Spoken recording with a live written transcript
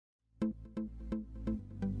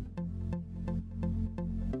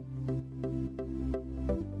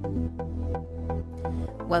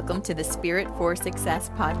Welcome to the Spirit for Success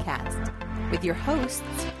podcast with your hosts,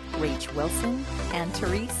 Rach Wilson and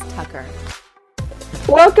Therese Tucker.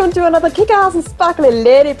 Welcome to another kick-ass and sparkly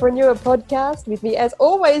ladypreneur podcast. With me, as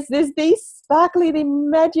always, there's the sparkly, the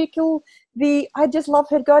magical, I just love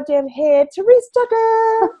her goddamn hair, Therese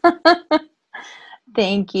Tucker.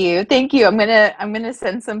 Thank you. I'm gonna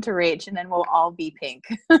send some to Rach, and then we'll all be pink.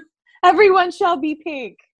 Everyone shall be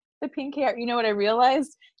pink. The pink hair. You know what I realized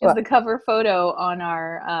is what? The cover photo on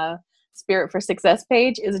our Spirit for Success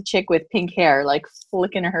page is a chick with pink hair, like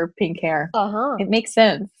flicking her pink hair. It makes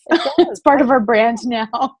sense. It's part of our brand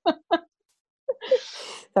now. So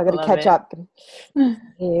I've got to catch up.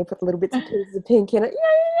 Yeah, put little bits of pieces of pink in it.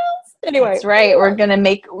 Yes. Anyway, that's right. We're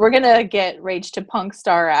gonna get Rach to punk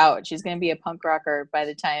star out. She's gonna be a punk rocker by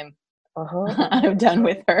the time I'm done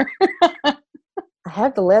with her. I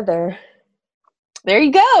have the leather. There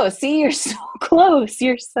you go. See, you're so close.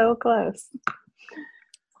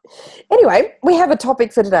 Anyway, we have a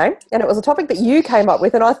topic for today, and it was a topic that you came up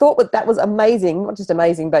with, and I thought that was amazing. Not just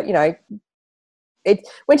amazing, but, you know,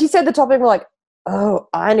 when she said the topic, we're like, oh,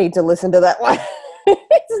 I need to listen to that one.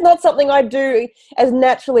 It's not something I do as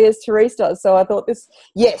naturally as Therese does. So I thought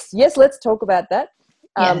yes, let's talk about that.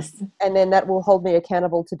 Yes. And then that will hold me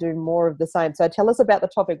accountable to do more of the same. So tell us about the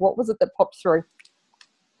topic. What was it that popped through?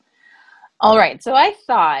 All right. So I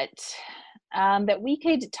thought that we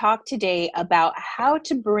could talk today about how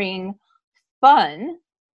to bring fun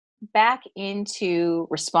back into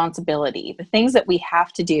responsibility, the things that we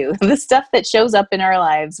have to do, the stuff that shows up in our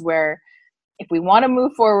lives where if we want to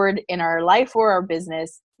move forward in our life or our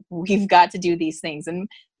business, we've got to do these things. And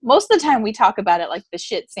most of the time we talk about it like the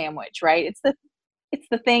shit sandwich, right? It's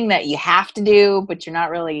the thing that you have to do, but you're not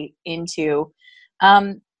really into.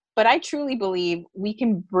 But I truly believe we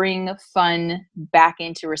can bring fun back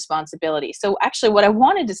into responsibility. So actually what I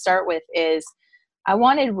wanted to start with is I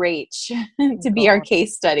wanted Rach to be our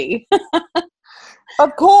case study.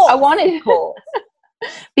 Of course. I wanted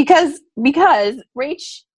because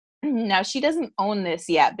Rach, now she doesn't own this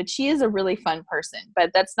yet, but she is a really fun person,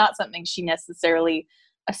 but that's not something she necessarily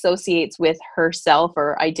associates with herself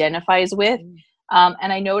or identifies with.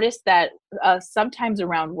 And I noticed that sometimes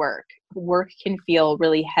around work can feel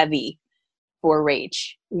really heavy for Rach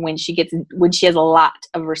when she has a lot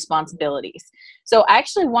of responsibilities. So I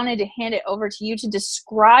actually wanted to hand it over to you to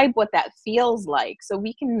describe what that feels like, so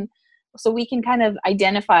we can kind of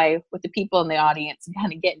identify with the people in the audience and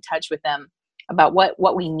kind of get in touch with them about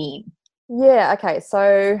what we mean. Yeah. Okay.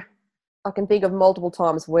 So I can think of multiple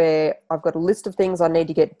times where I've got a list of things I need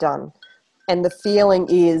to get done, and the feeling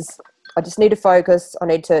is, I just need to focus.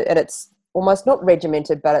 And it's almost not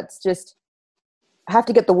regimented, but it's just, I have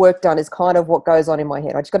to get the work done is kind of what goes on in my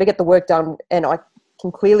head. I just got to get the work done. And I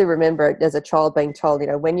can clearly remember it as a child being told, you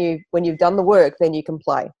know, when you've done the work, then you can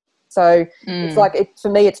play. So it's like, for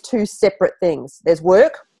me, it's two separate things. There's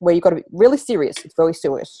work where you've got to be really serious. It's very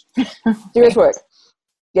serious. Serious work.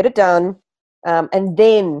 Get it done. And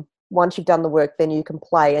then once you've done the work, then you can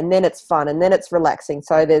play. And then it's fun. And then it's relaxing.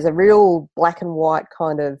 So there's a real black and white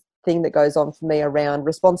kind of thing that goes on for me around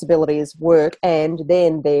responsibilities, work, and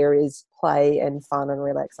then there is play and fun and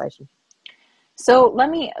relaxation. So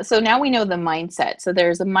now we know the mindset. So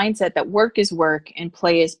there's a mindset that work is work and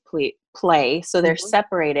play is play. So they're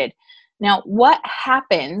separated. Now, what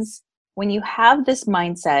happens when you have this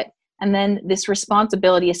mindset and then this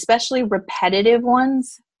responsibility, especially repetitive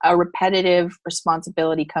ones, a repetitive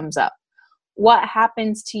responsibility comes up? What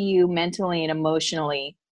happens to you mentally and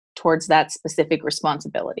emotionally towards that specific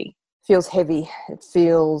responsibility? Feels heavy. It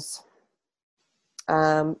feels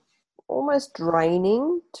almost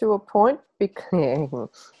draining to a point. She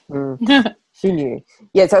knew.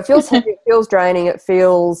 Yeah, so it feels heavy. It feels draining. It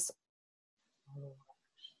feels.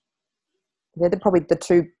 They're probably the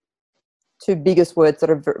two biggest words that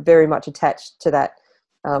are very much attached to that.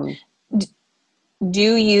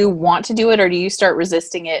 Do you want to do it, or do you start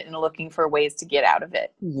resisting it and looking for ways to get out of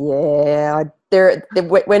it? Yeah,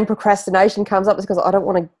 when procrastination comes up, it's because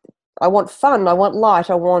I want fun, I want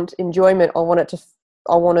light, I want enjoyment, I want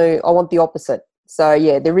the opposite. So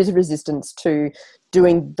yeah, there is a resistance to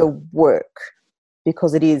doing the work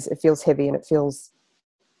because it feels heavy and it feels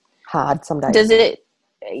hard some days. Does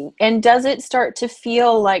it start to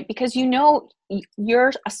feel like, because you know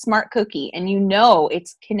you're a smart cookie and you know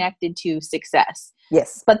it's connected to success.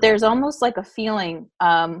 Yes. But there's almost like a feeling,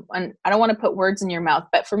 and I don't want to put words in your mouth,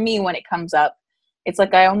 but for me, when it comes up, it's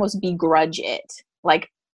like I almost begrudge it. Like,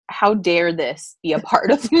 how dare this be a part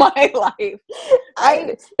of my life?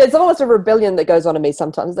 There's almost a rebellion that goes on in me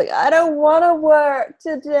sometimes. Like, I don't want to work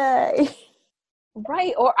today.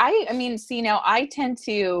 Right. Or I mean, see, now I tend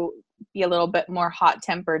to be a little bit more hot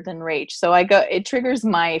tempered than Rach. So it triggers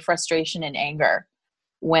my frustration and anger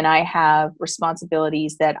when I have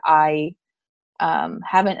responsibilities that I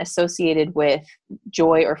haven't associated with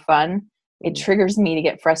joy or fun. It triggers me to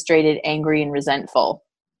get frustrated, angry, and resentful.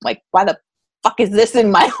 Like, why the fuck is this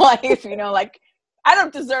in my life? You know, like, I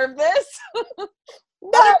don't deserve this.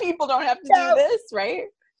 Other people don't have to do this, right?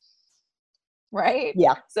 Right?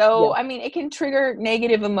 Yeah. So, I mean, it can trigger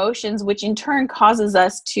negative emotions, which in turn causes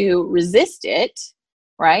us to resist it,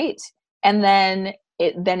 right? And then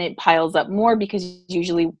it piles up more, because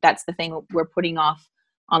usually that's the thing we're putting off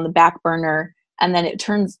on the back burner. And then it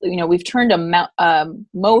turns, you know, we've turned a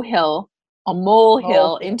molehill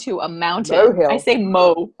into a mountain. Molehill. I say a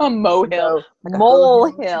molehill,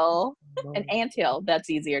 an anthill. That's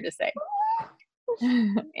easier to say.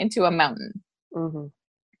 Into a mountain. Mm-hmm.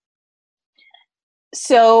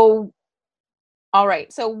 So, all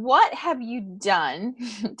right. So what have you done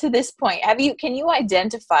to this point? Can you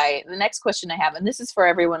identify, the next question I have, and this is for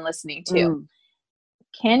everyone listening too.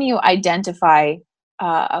 Can you identify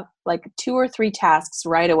like 2 or 3 tasks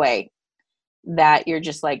right away that you're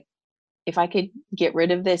just like, if I could get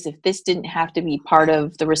rid of this, if this didn't have to be part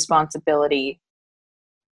of the responsibility,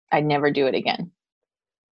 I'd never do it again?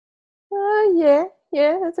 Yeah,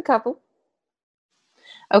 there's a couple.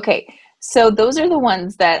 Okay. So those are the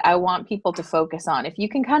ones that I want people to focus on. If you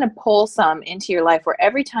can kind of pull some into your life where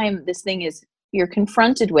every time this thing you're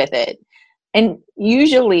confronted with it, and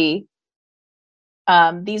usually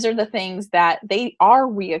these are the things that they are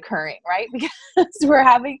reoccurring, right? Because if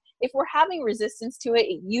we're having resistance to it,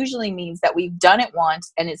 it usually means that we've done it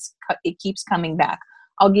once and it keeps coming back.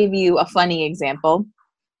 I'll give you a funny example.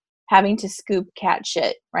 Having to scoop cat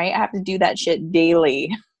shit, right? I have to do that shit daily.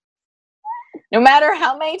 No matter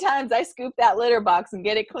how many times I scoop that litter box and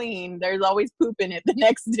get it clean, there's always poop in it the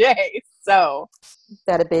next day. So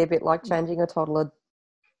that'd be a bit like changing a toddler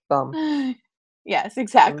bum. Yes,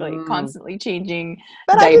 exactly. Constantly changing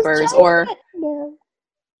diapers or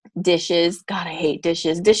dishes. God, I hate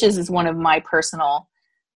dishes. Dishes is one of my personal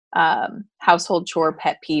household chore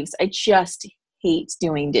pet peeves. I just hate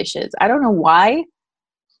doing dishes. I don't know why.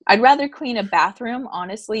 I'd rather clean a bathroom,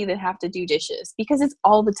 honestly, than have to do dishes, because it's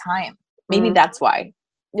all the time. Maybe that's why.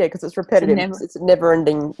 Yeah, because it's repetitive. It's never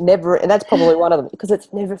ending, and that's probably one of them, because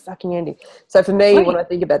it's never fucking ending. So for me, when I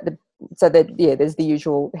think about there's the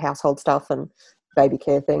usual household stuff and baby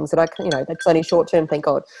care things that that's only short term, thank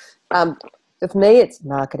God. But for me, it's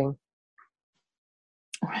marketing.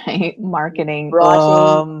 Right, marketing.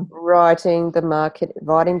 Writing the market,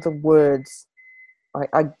 writing the words.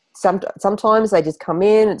 Sometimes they just come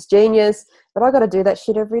in, it's genius, but I got to do that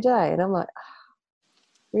shit every day, and I'm like,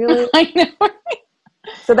 really? I know.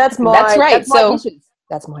 So that's my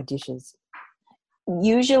dishes.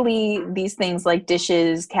 Usually these things like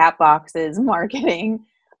dishes, cat boxes, marketing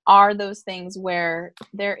are those things where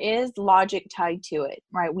there is logic tied to it,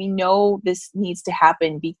 right? We know this needs to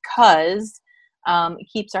happen because it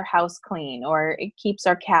keeps our house clean, or it keeps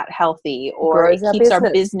our cat healthy, or it keeps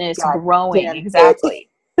our business growing. Exactly.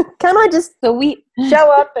 Can I just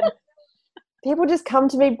show up and people just come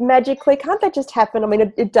to me magically? Can't that just happen? I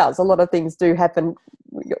mean, it does. A lot of things do happen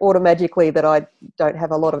automagically that I don't have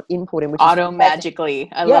a lot of input in. Automagically.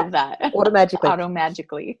 I love that.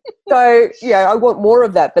 Automagically. So, I want more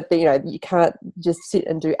of that, but you can't just sit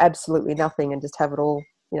and do absolutely nothing and just have it all,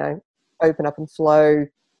 open up and flow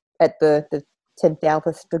at the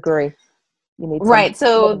 10,000th degree. You need right.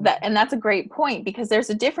 So that's a great point, because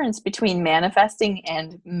there's a difference between manifesting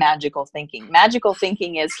and magical thinking. Magical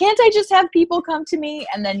thinking is, can't I just have people come to me?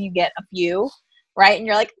 And then you get a few, right? And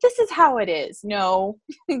you're like, this is how it is. No,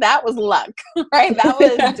 that was luck, right? That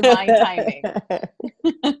was divine timing.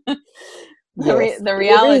 The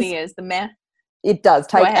reality is it does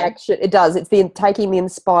take action. It does. It's taking the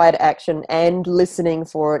inspired action and listening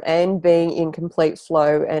for it and being in complete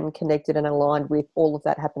flow and connected and aligned with all of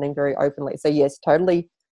that happening very openly. So yes, totally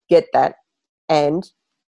get that. And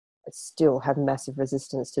I still have massive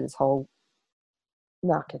resistance to this whole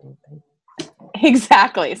marketing thing.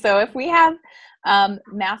 Exactly. So if we have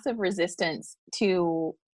massive resistance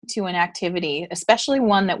to an activity, especially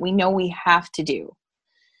one that we know we have to do,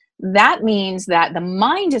 that means that the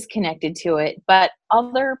mind is connected to it, but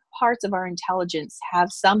other parts of our intelligence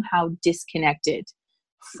have somehow disconnected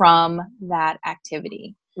from that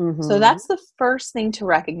activity. Mm-hmm. So that's the first thing to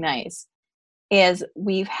recognize, is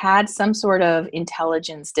we've had some sort of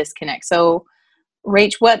intelligence disconnect. So,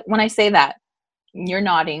 Rach, when I say that, you're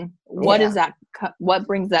nodding. What is that? What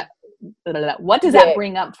brings that? What does that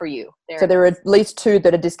bring up for you? So there are at least 2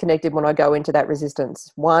 that are disconnected when I go into that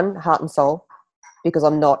resistance. 1, heart and soul. because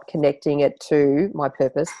I'm not connecting it to my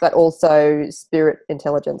purpose, but also spirit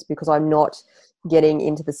intelligence because I'm not getting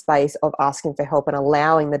into the space of asking for help and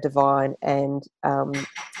allowing the divine and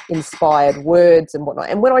inspired words and whatnot.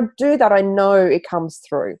 And when I do that, I know it comes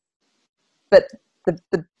through. But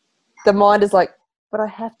the mind is like, but I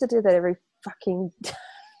have to do that every fucking day.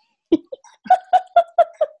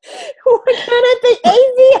 Why can't it be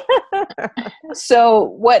easier? So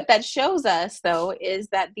what that shows us, though, is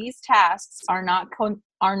that these tasks are not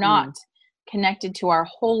connected to our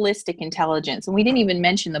holistic intelligence. And we didn't even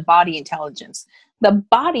mention the body intelligence. The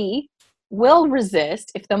body will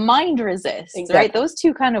resist if the mind resists, exactly. Right? Those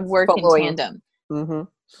two kind of work in tandem. Mm-hmm.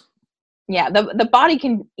 Yeah, the body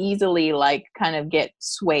can easily like kind of get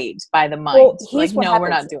swayed by the mind. Well, like, no, we're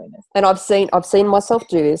not doing this. And I've seen myself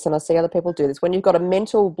do this, and I see other people do this. When you've got a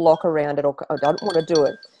mental block around it, or I don't want to do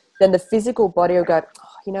it, then the physical body will go, oh,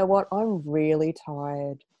 you know what? I'm really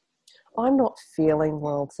tired. I'm not feeling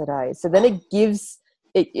well today. So then it gives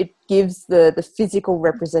the physical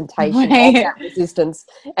representation of that resistance,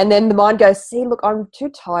 and then the mind goes, see, look, I'm too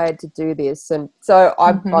tired to do this. And so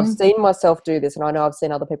I've seen myself do this, and I know I've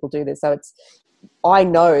seen other people do this. So I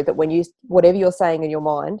know that when whatever you're saying in your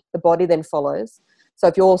mind, the body then follows. So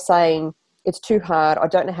if you're saying it's too hard, I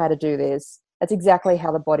don't know how to do this, that's exactly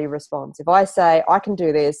how the body responds. If I say I can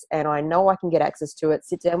do this and I know I can get access to it,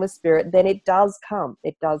 sit down with spirit, then it does come.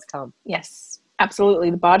 It does come. Yes.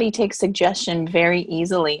 Absolutely. The body takes suggestion very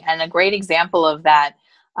easily. And a great example of that,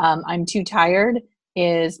 I'm too tired,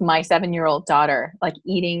 is my 7-year-old daughter, like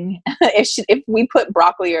eating. If we put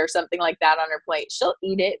broccoli or something like that on her plate, she'll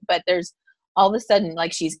eat it. But there's all of a sudden,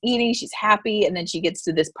 like she's eating, she's happy. And then she gets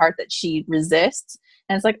to this part that she resists.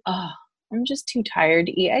 And it's like, oh, I'm just too tired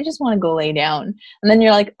to eat. I just want to go lay down. And then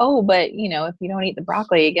you're like, oh, but if you don't eat the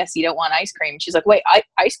broccoli, I guess you don't want ice cream. She's like, wait,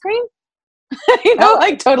 ice cream?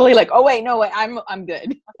 Like totally like, oh wait, no way, I'm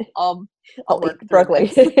good. I'll eat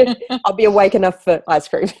broccoli. I'll be awake enough for ice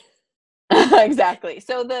cream. Exactly.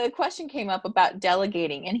 So the question came up about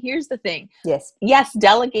delegating, and here's the thing. Yes,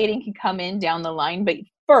 delegating can come in down the line, but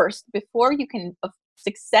first, before you can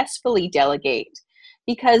successfully delegate,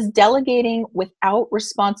 because delegating without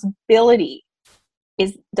responsibility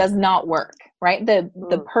does not work, right?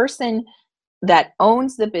 The person that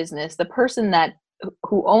owns the business, the person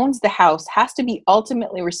who owns the house, has to be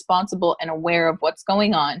ultimately responsible and aware of what's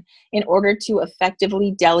going on in order to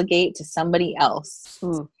effectively delegate to somebody else.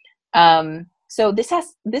 So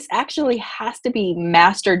this actually has to be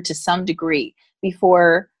mastered to some degree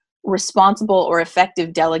before responsible or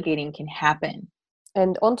effective delegating can happen.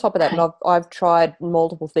 And on top of that, and I've tried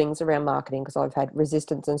multiple things around marketing because I've had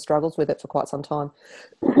resistance and struggles with it for quite some time.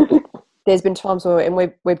 There's been times where, and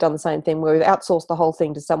we've done the same thing, where we've outsourced the whole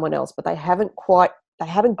thing to someone else, but they haven't got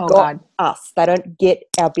us. They don't get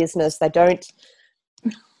our business. They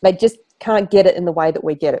just can't get it in the way that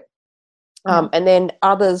we get it. And then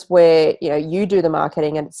others where, you do the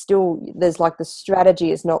marketing and it's still, there's like the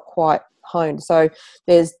strategy is not quite honed. So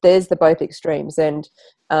there's the both extremes. And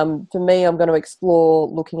for me, I'm going to explore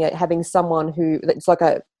looking at having someone who, it's like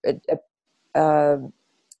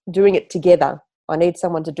doing it together. I need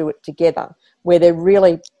someone to do it together, where they're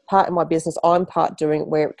really part of my business, I'm part doing it,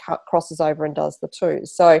 where it crosses over and does the two.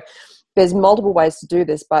 So there's multiple ways to do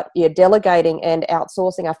this, but delegating and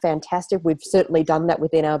outsourcing are fantastic. We've certainly done that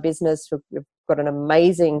within our business. We've got an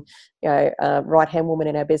amazing, right-hand woman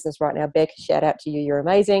in our business right now, Beck. Shout out to you, you're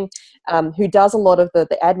amazing. Who does a lot of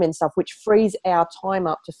the admin stuff, which frees our time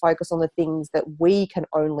up to focus on the things that we can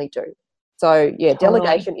only do. So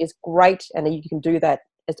delegation is great, and you can do that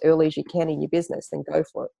as early as you can in your business, then go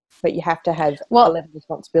for it. But you have to have a level of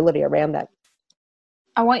responsibility around that.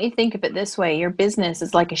 I want you to think of it this way. Your business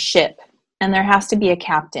is like a ship, and there has to be a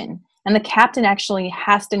captain. And the captain actually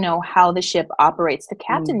has to know how the ship operates. The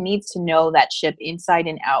captain needs to know that ship inside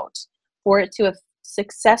and out for it to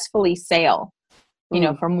successfully sail,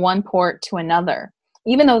 from one port to another.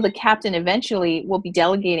 Even though the captain eventually will be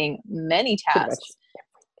delegating many tasks,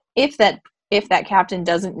 if that captain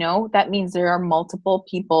doesn't know, that means there are multiple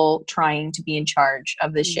people trying to be in charge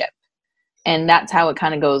of the ship. And that's how it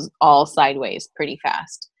kind of goes all sideways pretty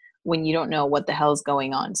fast when you don't know what the hell's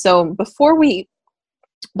going on. So before we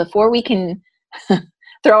can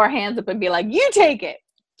throw our hands up and be like, you take it,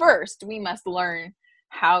 first we must learn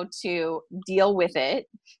how to deal with it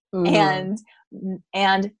and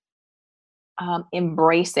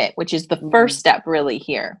embrace it, which is the first step really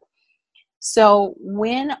here. So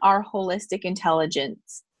when our holistic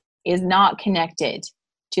intelligence is not connected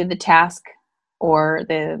to the task or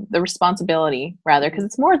the responsibility, rather, because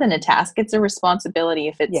it's more than a task, it's a responsibility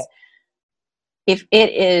if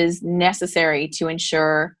it is necessary to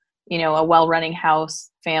ensure a well-running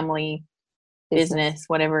house, family, business,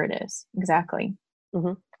 whatever it is. Exactly.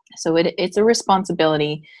 Mm-hmm. So it's a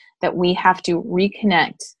responsibility that we have to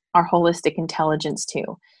reconnect our holistic intelligence to.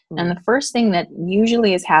 And the first thing that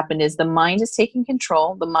usually has happened is the mind is taking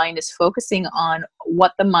control. The mind is focusing on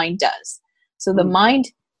what the mind does. So the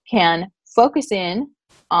mind can focus in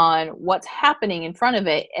on what's happening in front of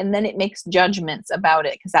it, and then it makes judgments about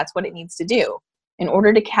it because that's what it needs to do in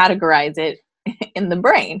order to categorize it in the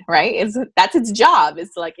brain, right? That's its job,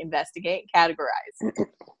 is to like investigate, categorize.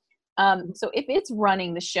 So if it's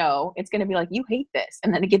running the show, it's going to be like, you hate this.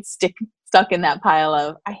 And then it gets stuck in that pile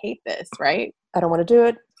of, I hate this, right? I don't want to do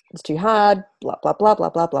it. It's too hard, blah, blah, blah, blah,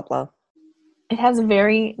 blah, blah, blah. It has a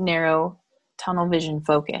very narrow tunnel vision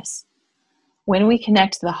focus. When we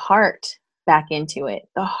connect the heart back into it,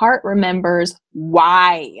 the heart remembers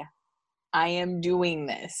why I am doing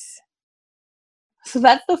this. So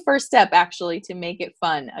that's the first step, actually, to make it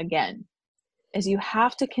fun again, is you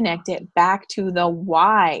have to connect it back to the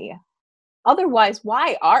why. Otherwise,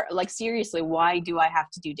 seriously, why do I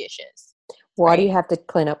have to do dishes? Why do you have to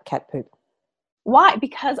clean up cat poop? Why?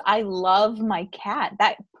 Because I love my cat.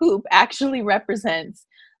 That poop actually represents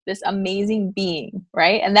this amazing being,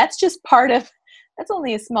 right? And that's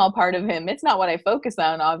only a small part of him. It's not what I focus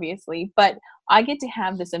on, obviously, but I get to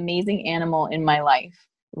have this amazing animal in my life.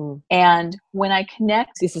 And when I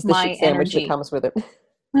connect this is the my shit sandwich energy, that comes with it.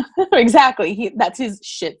 Exactly. That's his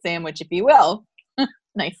shit sandwich, if you will.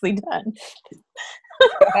 Nicely done.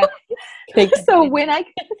 So when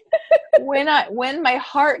my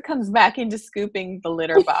heart comes back into scooping the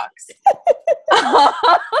litter box,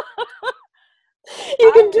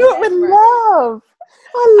 you can do it with love.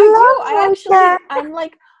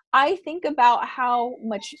 I think about how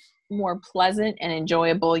much more pleasant and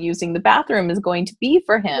enjoyable using the bathroom is going to be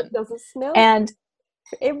for him. It doesn't smell. And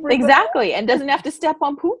exactly, and doesn't have to step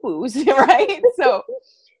on poo-poos, right? So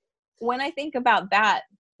when I think about that,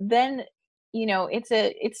 then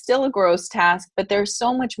it's still a gross task, but there's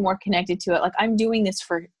so much more connected to it. Like, I'm doing this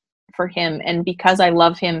for him, and because I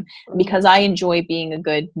love him, because I enjoy being a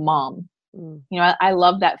good mom. I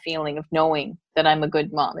love that feeling of knowing that I'm a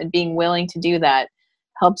good mom, and being willing to do that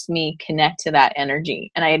helps me connect to that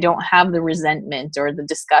energy. And I don't have the resentment or the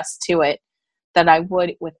disgust to it that I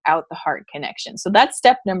would without the heart connection. So that's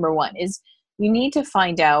step number one, is you need to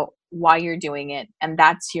find out why you're doing it. And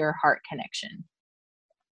that's your heart connection.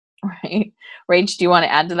 Right. Rach, do you want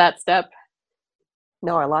to add to that step?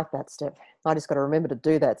 No, I like that step. I just got to remember to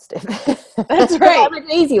do that step. That's right.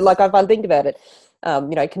 It's easy. Like, if I think about it,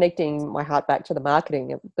 connecting my heart back to the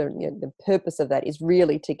marketing, the purpose of that is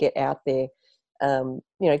really to get out there.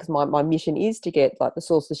 Because my mission is to get like the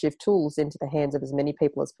Source to Shift tools into the hands of as many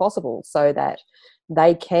people as possible, so that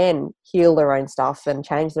they can heal their own stuff and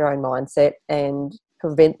change their own mindset and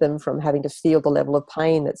prevent them from having to feel the level of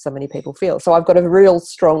pain that so many people feel. So I've got a real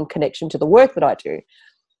strong connection to the work that I do.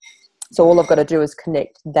 So all I've got to do is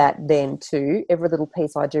connect that then to every little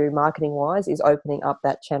piece I do marketing wise is opening up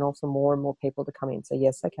that channel for more and more people to come in. So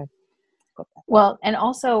yes, okay. Well, and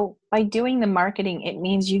also by doing the marketing, it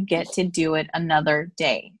means you get to do it another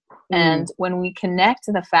day. And when we connect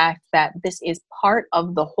to the fact that this is part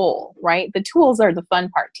of the whole, right? The tools are the fun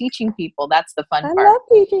part. Teaching people, that's the fun part. I love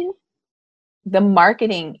teaching. The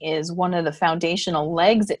marketing is one of the foundational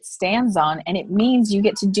legs it stands on, and it means you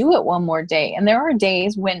get to do it one more day. And there are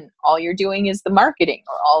days when all you're doing is the marketing,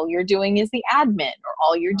 or all you're doing is the admin, or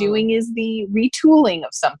all you're doing is the retooling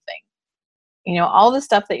of something. All the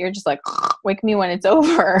stuff that you're just like, wake me when it's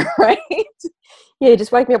over, right? Yeah,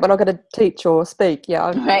 just wake me up when I've got to teach or speak.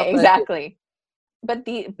 Yeah, right, exactly. But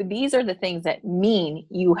these are the things that mean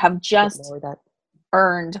you have just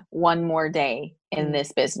earned one more day in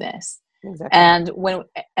this business. Exactly. And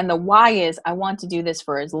the why is, I want to do this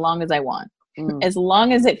for as long as I want, as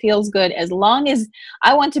long as it feels good, as long as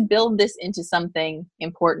I want to build this into something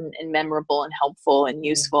important and memorable and helpful and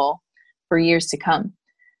useful for years to come.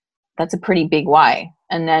 That's a pretty big why.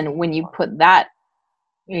 And then when you put that,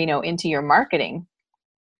 into your marketing,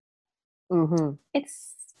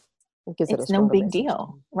 it's no big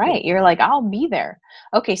deal, right? You're like, I'll be there.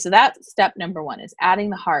 Okay. So that's step number one, is adding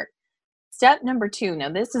the heart. Step number two, now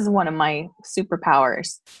this is one of my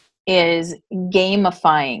superpowers, is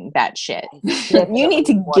gamifying that shit. You need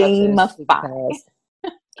to gamify.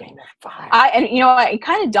 It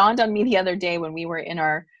kind of dawned on me the other day when we were in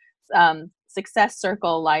our Success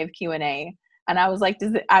Circle live Q&A, and I was like,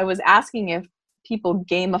 I was asking if people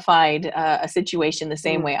gamified a situation the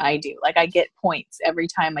same way I do. Like, I get points every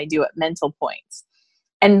time I do it, mental points.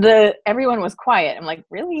 And everyone was quiet. I'm like,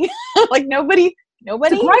 really? Like, nobody.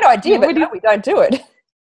 It's a great idea, but no, we don't do it.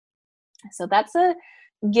 So that's a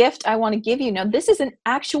gift I want to give you. Now, this is an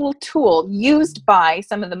actual tool used by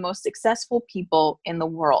some of the most successful people in the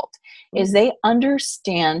world, is they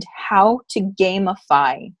understand how to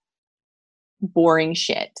gamify boring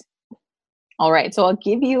shit. All right, so I'll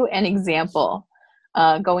give you an example,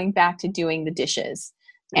 going back to doing the dishes.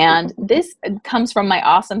 And this comes from my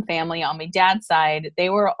awesome family on my dad's side. They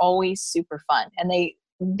were always super fun. And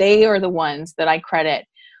they are the ones that I credit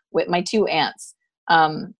with. My two aunts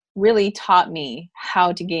really taught me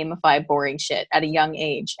how to gamify boring shit at a young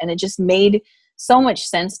age. And it just made so much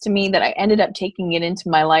sense to me that I ended up taking it into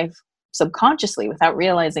my life subconsciously without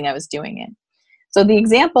realizing I was doing it. So the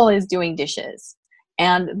example is doing dishes.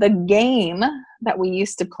 And the game that we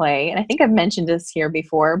used to play, and I think I've mentioned this here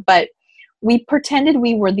before, but we pretended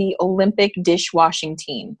we were the Olympic dishwashing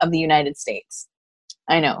team of the United States.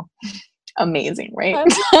 I know. Amazing,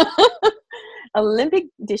 right? Olympic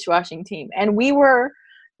dishwashing team. And we were,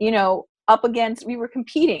 we were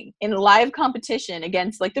competing in live competition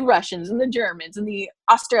against like the Russians and the Germans and the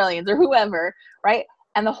Australians or whoever, right?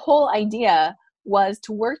 And the whole idea was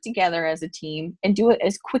to work together as a team and do it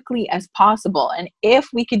as quickly as possible. And if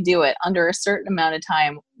we could do it under a certain amount of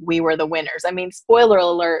time, we were the winners. I mean, spoiler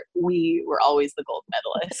alert, we were always the gold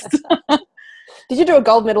medalists. Did you do a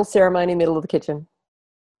gold medal ceremony in the middle of the kitchen?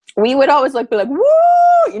 We would always be like, woo,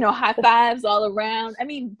 high fives all around. I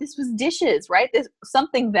mean, this was dishes, right? This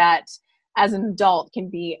something that as an adult can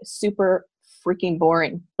be super freaking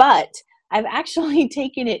boring. But I've actually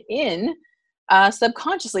taken it in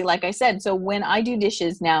subconsciously, like I said. So when I do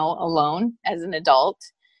dishes now alone as an adult,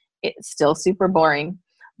 it's still super boring.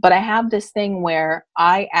 But I have this thing where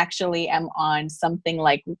I actually am on something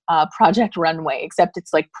like Project Runway, except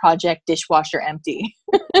it's like Project Dishwasher Empty.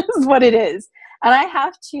 Is what it is. And I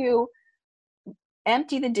have to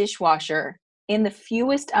empty the dishwasher in the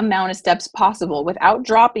fewest amount of steps possible without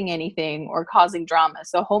dropping anything or causing drama.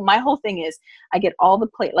 So my whole thing is I get all the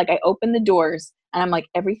plate, like I open the doors and I'm like,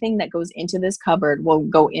 everything that goes into this cupboard will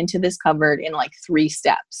go into this cupboard in like 3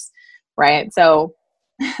 steps, right? So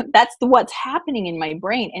that's what's happening in my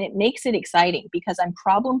brain. And it makes it exciting because I'm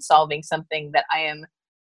problem solving something that I am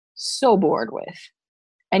so bored with.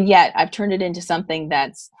 And yet I've turned it into something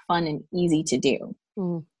that's fun and easy to do.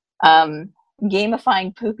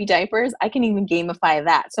 Gamifying poopy diapers, I can even gamify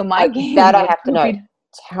that. So my game that I have to know.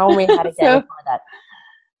 Tell me how to gamify that.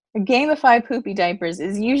 Gamify poopy diapers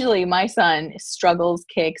is usually my son struggles,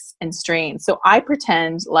 kicks, and strains. So I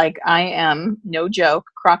pretend like I am, no joke,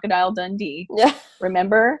 Crocodile Dundee. Yeah.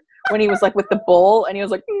 Remember when he was like with the bowl and he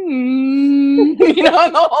was like, and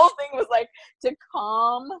the whole thing was like to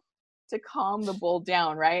calm the bowl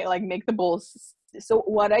down, right? Like make the bowl. So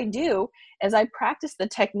what I do is I practice the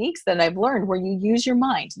techniques that I've learned where you use your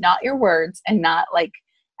mind, not your words and not like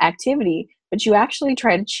activity, but you actually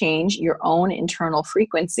try to change your own internal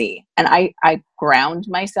frequency. And I ground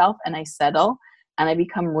myself and I settle and I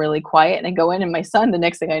become really quiet and I go in and my son, the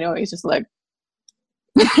next thing I know, he's just like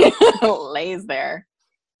lays there.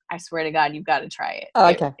 I swear to God, you've got to try it. Oh,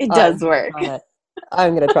 okay. It does work.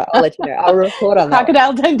 I'm going to try. I'll let you know. I'll report on that.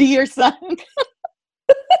 Crocodile Dundee, your son.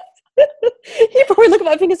 You probably look at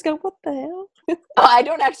my fingers and go, what the hell? I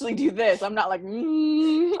don't actually do this. I'm not like,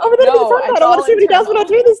 Oh, but that no, I want to see what he does when I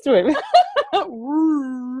do this to him.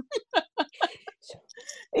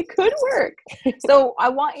 It could work. So I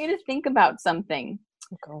want you to think about something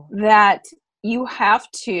that you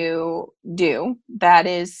have to do that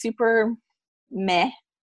is super meh.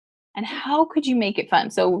 And how could you make it fun?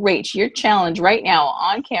 So, Rach, your challenge right now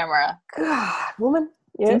on camera. God, woman.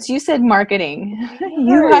 Yeah. Since you said marketing,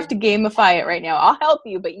 you have to gamify it right now. I'll help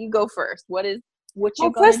you, but you go first. What you going to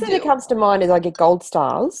do? First thing that comes to mind is I get gold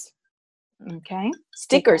stars. Okay.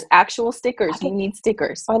 Stickers, actual stickers. You need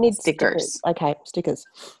stickers. I need stickers. Okay, stickers.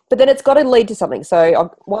 But then it's got to lead to something.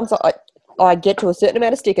 So once I get to a certain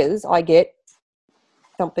amount of stickers, I get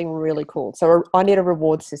something really cool. So I need a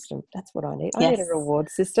reward system. That's what I need. I need a reward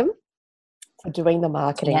system for doing the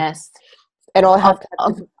marketing. Yes. And I have to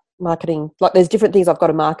have marketing. Like there's different things I've got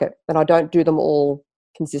to market and I don't do them all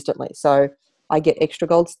consistently. So I get extra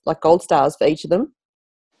gold stars for each of them.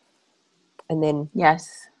 And then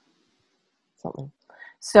something.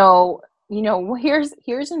 So,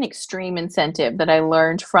 here's an extreme incentive that I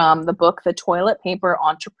learned from the book, The Toilet Paper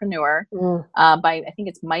Entrepreneur, by, I think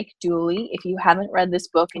it's Mike Dooley. If you haven't read this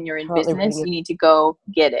book and you're in business, you need to go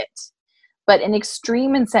get it. But an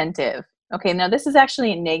extreme incentive. Okay, now this is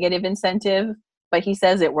actually a negative incentive, but he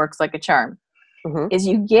says it works like a charm. Is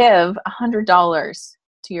you give $100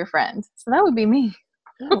 to your friend. So that would be me.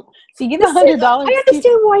 So you give $100. I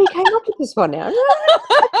understand why you came up with this one now.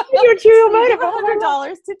 Your motive.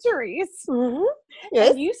 $100 to Therese.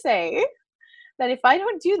 Yes. And you say that if I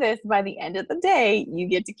don't do this by the end of the day, you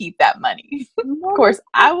get to keep that money. Of course,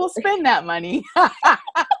 I will spend that money. I'm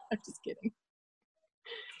just kidding.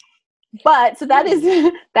 But so that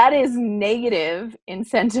is negative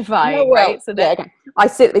incentivizing, right? So that okay. I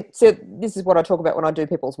said, so this is what I talk about when I do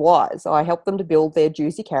people's whys. I help them to build their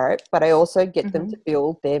juicy carrot, but I also get them to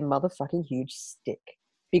build their motherfucking huge stick.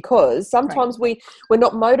 Because sometimes we're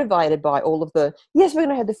not motivated by all of the, yes, we're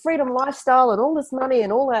going to have the freedom lifestyle and all this money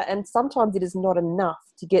and all that. And sometimes it is not enough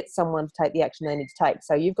to get someone to take the action they need to take.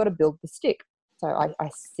 So you've got to build the stick. So I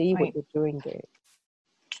see what you're doing there.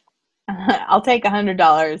 I'll take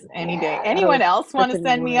 $100 any day. Anyone else want to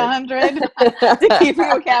send me $100 to keep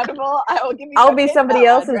you accountable? I will give you. I'll be somebody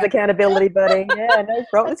else's accountability buddy. Yeah, no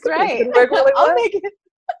problem. That's right. Work really well. I'll make it.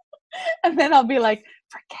 And then I'll be like,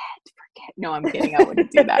 forget. No, I'm kidding. I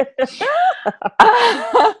wouldn't do that.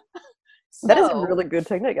 That is a really good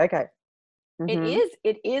technique. Okay.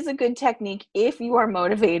 It is a good technique if you are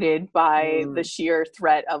motivated by the sheer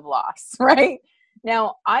threat of loss, right?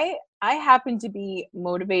 Now, I happen to be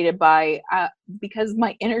motivated by, because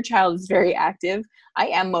my inner child is very active, I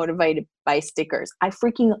am motivated by stickers. I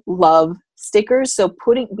freaking love stickers. So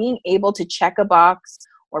being able to check a box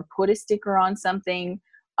or put a sticker on something,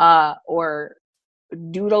 or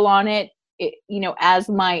doodle on it, as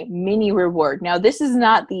my mini reward. Now, this is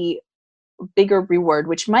not the bigger reward,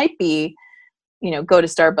 which might be, go to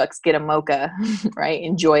Starbucks, get a mocha, right?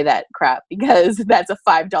 Enjoy that crap, because that's a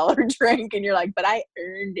 $5 drink. And you're like, but I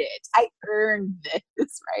earned it. I earned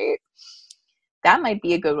this, right? That might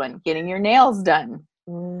be a good one. Getting your nails done,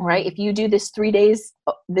 right? If you do this 3 days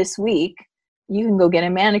this week, you can go get a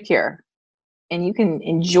manicure. And you can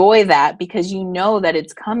enjoy that because you know that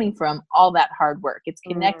it's coming from all that hard work. It's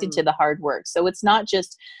connected to the hard work. So it's not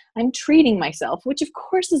just, I'm treating myself, which of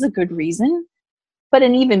course is a good reason. But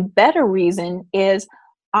an even better reason is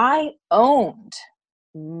I owned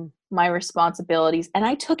my responsibilities and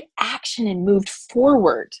I took action and moved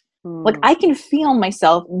forward. Like I can feel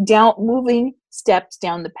myself moving steps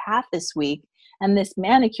down the path this week, and this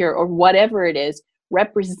manicure or whatever it is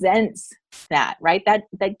represents that, right?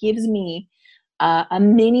 That gives me a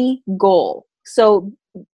mini goal. So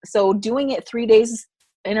doing it 3 days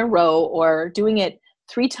in a row or doing it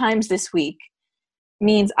 3 times this week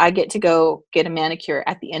means I get to go get a manicure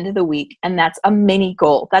at the end of the week. And that's a mini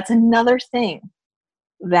goal. That's another thing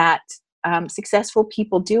that successful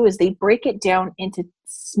people do, is they break it down into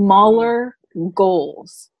smaller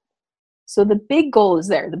goals. So the big goal is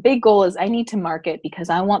there. The big goal is I need to market because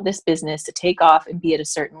I want this business to take off and be at a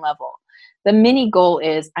certain level. The mini goal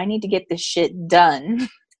is I need to get this shit done.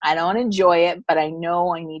 I don't enjoy it, but I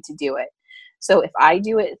know I need to do it. So if I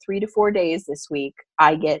do it 3 to 4 days this week,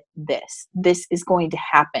 I get this. This is going to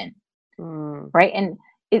happen, right? And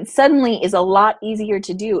it suddenly is a lot easier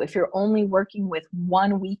to do if you're only working with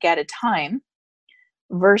 1 week at a time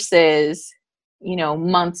versus,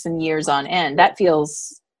 months and years on end.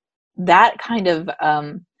 That kind of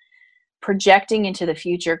projecting into the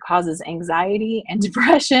future causes anxiety and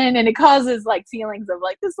depression, and it causes like feelings of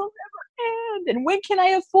like, this will never end, and when can I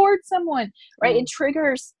afford someone, right? It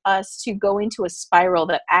triggers us to go into a spiral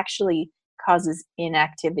that actually causes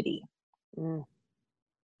inactivity.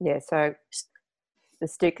 Yeah, so the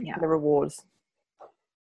stick and the rewards.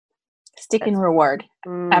 Stick and reward.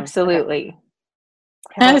 Absolutely.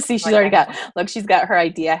 Okay. See, she's already she's got her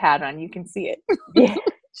idea hat on. You can see it. Yeah.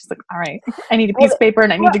 She's like, all right, I need a piece of paper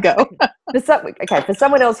and I need to go. For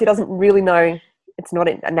someone else who doesn't really know, it's not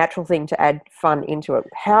a natural thing to add fun into it.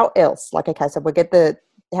 How else? How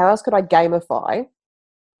else could I gamify?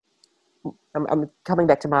 I'm coming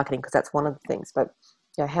back to marketing because that's one of the things, but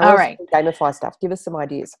how else can I gamify stuff? Give us some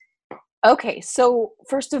ideas. Okay, so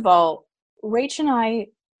first of all, Rach and I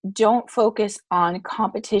don't focus on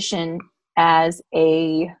competition as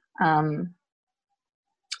a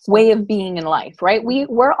way of being in life, right?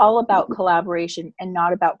 We're all about collaboration and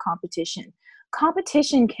not about competition.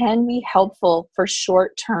 Competition can be helpful for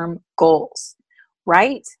short-term goals,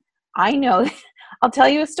 right? I know. I'll tell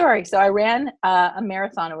you a story. So I ran a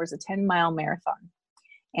marathon. It was a 10-mile marathon.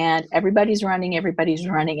 And everybody's running.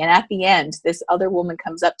 And at the end, this other woman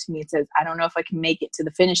comes up to me and says, I don't know if I can make it to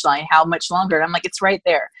the finish line. How much longer? And I'm like, it's right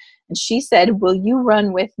there. And she said, will you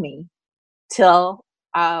run with me till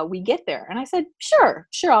we get there? And I said, sure,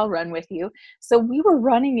 I'll run with you. So we were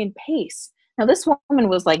running in pace. Now this woman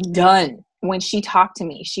was like done when she talked to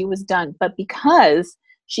me. She was done. But because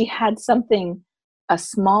she had a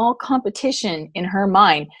small competition in her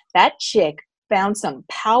mind, that chick found some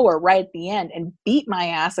power right at the end and beat my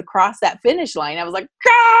ass across that finish line. I was like,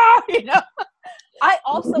 ah! I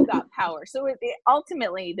also got power. So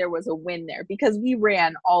ultimately there was a win there because we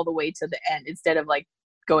ran all the way to the end instead of like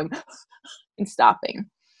going and stopping.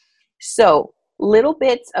 So little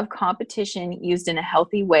bits of competition used in a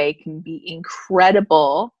healthy way can be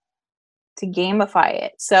incredible to gamify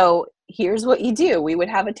it. So here's what you do. We would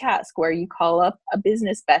have a task where you call up a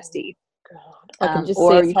business bestie. I can just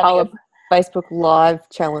or see you us call having up a Facebook Live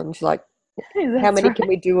challenge. Like, how That's many right. can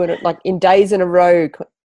we do in it? Like in days in a row?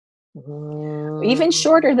 Even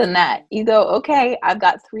shorter than that. You go, okay, I've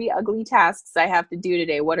got 3 ugly tasks I have to do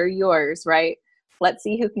today. What are yours, right? Let's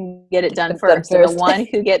see who can get it done first. And the one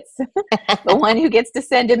who gets to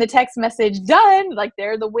send in the text message done, like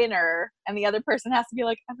they're the winner. And the other person has to be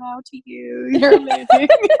like, I'm out to you. You're amazing.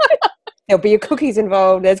 There'll be cookies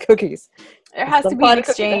involved. There's cookies. There has to be an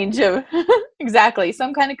exchange of exactly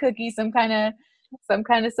some kind of cookie, some kind of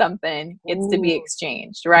something. It's to be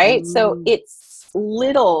exchanged, right? So it's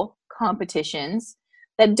little competitions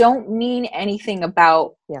that don't mean anything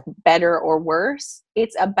about better or worse.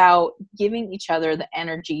 It's about giving each other the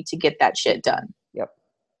energy to get that shit done. Yep.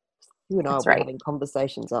 You and I will be having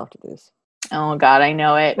conversations after this. Oh God, I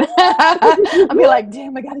know it. I'll be like,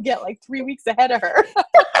 damn, I got to get like 3 weeks ahead of her.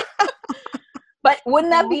 But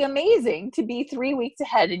wouldn't that be amazing to be 3 weeks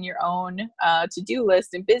ahead in your own to-do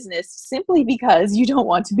list in business simply because you don't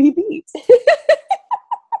want to be beat?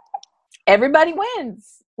 Everybody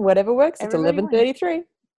wins. Whatever works. Everybody it's 11:33.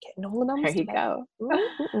 Getting all the numbers. There you go.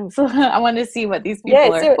 Mm-hmm. So I want to see what these people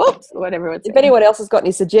are. Whoops, whatever. If anyone else has got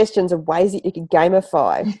any suggestions of ways that you can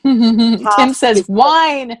gamify, Tim says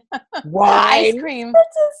wine, ice cream,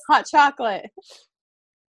 hot chocolate.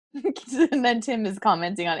 And then Tim is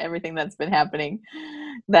commenting on everything that's been happening,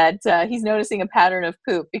 that he's noticing a pattern of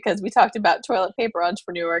poop because we talked about toilet paper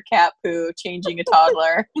entrepreneur, cat poo, changing a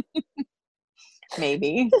toddler.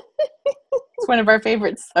 Maybe. It's one of our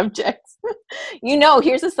favorite subjects.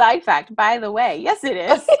 Here's a side fact, by the way. Yes, it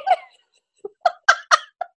is.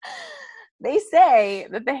 They say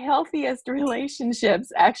that the healthiest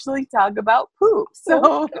relationships actually talk about poop.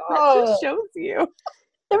 So that just shows you.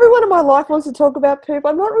 Everyone in my life wants to talk about poop.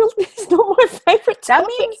 I'm not really, it's not my favorite topic.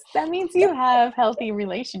 That means you have healthy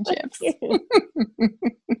relationships.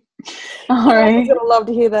 All right. I'm going to love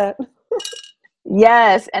to hear that.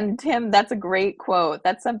 Yes. And Tim, that's a great quote.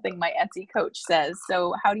 That's something my Etsy coach says.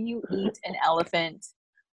 So how do you eat an elephant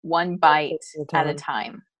one bite at a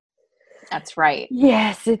time? That's right.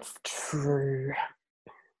 Yes, it's true.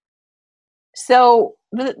 So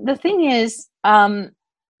the thing is,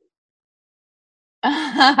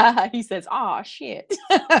 he says, "Aw, shit."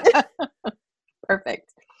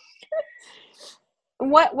 Perfect.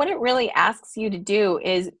 What it really asks you to do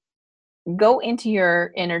is go into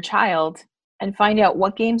your inner child and find out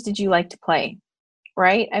what games did you like to play,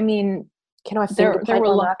 right? I mean, can I finger paint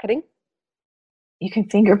my marketing? You can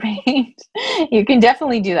finger paint. You can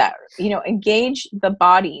definitely do that. Engage the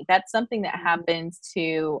body. That's something that happens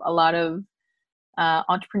to a lot of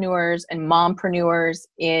entrepreneurs and mompreneurs.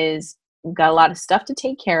 Is we've got a lot of stuff to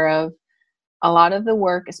take care of. A lot of the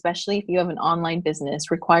work, especially if you have an online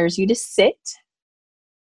business, requires you to sit,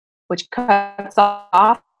 which cuts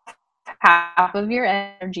off half of your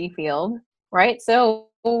energy field, right? So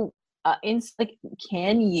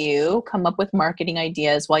can you come up with marketing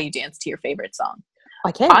ideas while you dance to your favorite song?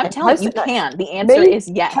 I can. I'm telling you, can. The answer is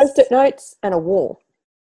yes. Post-it notes and a wall.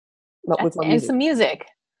 And some music.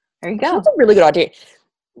 There you go. That's a really good idea.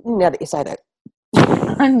 Now that you say that.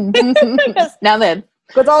 Now then.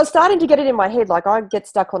 Because I was starting to get it in my head, like I get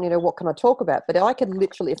stuck on, what can I talk about? But I can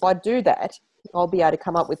literally, if I do that, I'll be able to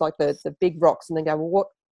come up with like the big rocks and then go, well,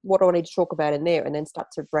 what do I need to talk about in there? And then start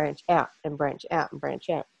to branch out and branch out and branch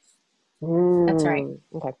out. That's right.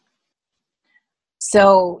 Okay.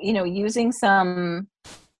 So, using some,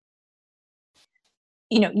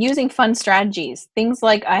 using fun strategies, things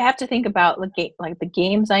like I have to think about like the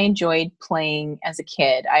games I enjoyed playing as a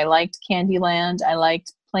kid. I liked Candyland. I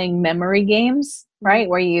liked playing memory games, right?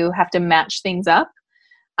 Where you have to match things up.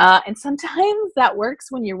 And sometimes that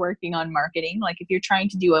works when you're working on marketing. Like if you're trying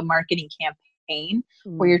to do a marketing campaign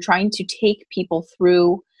where you're trying to take people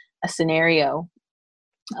through a scenario,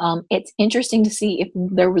 it's interesting to see if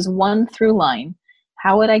there was one through line.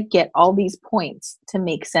 How would I get all these points to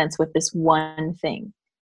make sense with this one thing,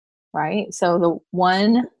 right? So the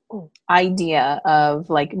one idea of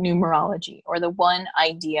like numerology, or the one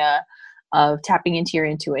idea of tapping into your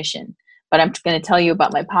intuition. But I'm going to tell you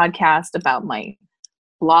about my podcast, about my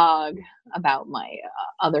blog, about my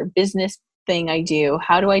other business thing I do.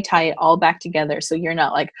 How do I tie it all back together so you're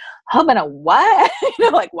not like, what?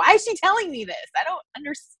 Like, why is she telling me this? I don't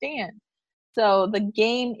understand. So the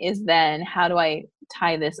game is then, how do I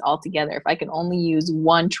tie this all together? If I can only use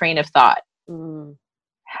one train of thought,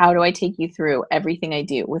 how do I take you through everything I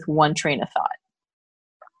do with one train of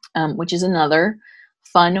thought? Which is another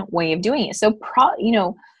fun way of doing it. So,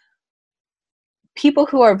 people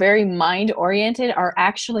who are very mind oriented are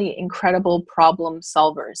actually incredible problem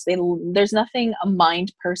solvers. There's nothing a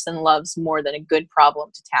mind person loves more than a good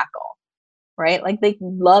problem to tackle, right? Like they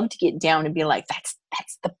love to get down and be like,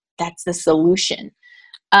 that's the solution.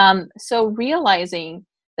 So realizing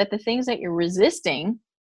that the things that you're resisting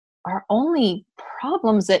are only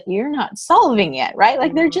problems that you're not solving yet, right?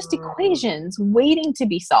 Like they're just equations waiting to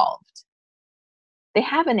be solved. They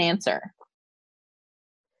have an answer.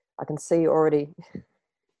 I can see already.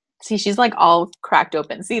 See, she's like all cracked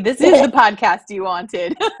open. See, this is the podcast you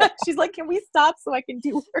wanted. She's like, can we stop so I can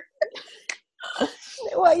do work?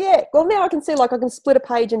 Well, yeah. Well, now I can see, like, I can split a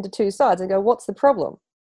page into two sides and go, what's the problem?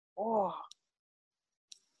 Oh.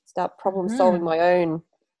 Start problem solving my own.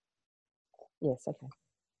 Yes, okay.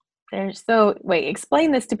 Wait,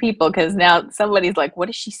 explain this to people, because now somebody's like, what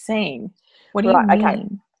is she saying? What do you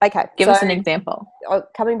mean? Okay. Give us an example.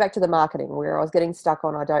 Coming back to the marketing, where I was getting stuck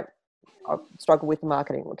on, I struggle with the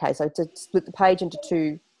marketing. Okay, so to split the page into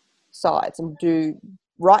two sides and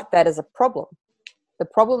write that as a problem. The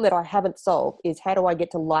problem that I haven't solved is, how do I get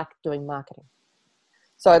to like doing marketing?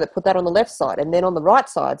 So that put that on the left side, and then on the right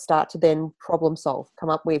side, start to then problem solve,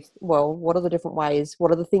 come up with, well, what are the different ways?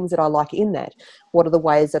 What are the things that I like in that? What are the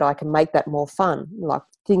ways that I can make that more fun? Like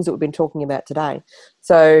things that we've been talking about today.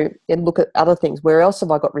 So then look at other things. Where else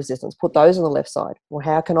have I got resistance? Put those on the left side. Well,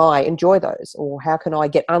 how can I enjoy those? Or how can I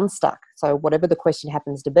get unstuck? So whatever the question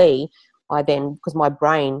happens to be, I then, because my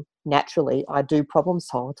brain, naturally, I do problem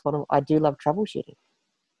solve. I do love troubleshooting.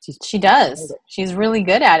 She does. She's really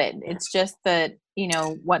good at it. It's just that,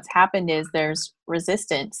 what's happened is there's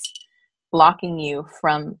resistance blocking you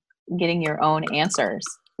from getting your own answers.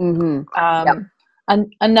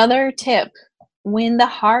 Another tip, when the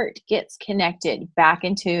heart gets connected back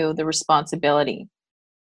into the responsibility,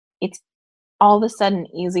 it's all of a sudden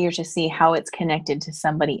easier to see how it's connected to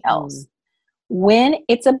somebody else. When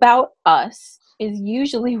it's about us is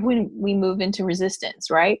usually when we move into resistance,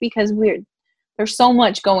 right? Because there's so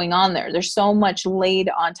much going on there. There's so much laid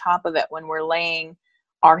on top of it when we're laying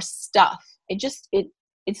our stuff.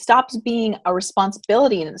 It stops being a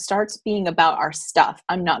responsibility and it starts being about our stuff.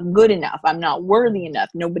 I'm not good enough. I'm not worthy enough.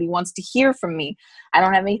 Nobody wants to hear from me. I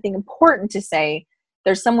don't have anything important to say.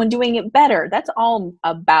 There's someone doing it better. That's all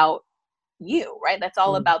about you, right? That's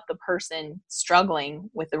all about the person struggling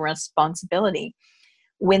with the responsibility.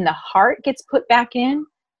 When the heart gets put back in,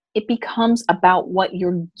 it becomes about what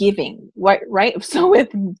you're giving, right? So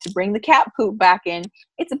to bring the cat poop back in,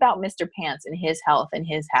 it's about Mr. Pants and his health and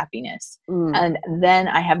his happiness. And then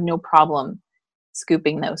I have no problem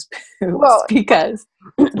scooping those poops because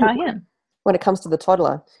it's about him. When it comes to the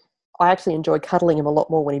toddler, I actually enjoy cuddling him a lot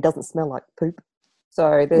more when he doesn't smell like poop.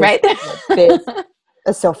 So there's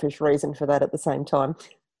a selfish reason for that at the same time.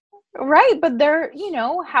 Right. But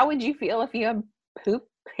how would you feel if you have poop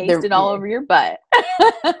pasted all over your butt?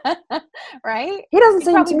 Right? He doesn't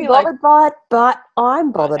seem to be bothered by it, but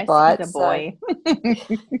I'm bothered by it. The boy.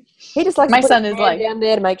 He just likes my to put son his is hand like down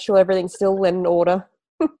there to make sure everything's still in order.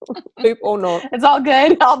 Poop or not. It's all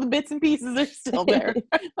good. All the bits and pieces are still there.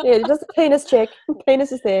 Yeah, just a penis check.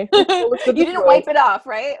 Penis is there. You didn't wipe it off,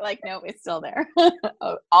 right? Like, no, it's still there.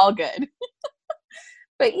 All good.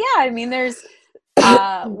 But yeah, I mean, there's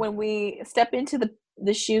when we step into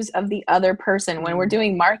the shoes of the other person, when we're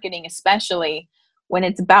doing marketing, especially when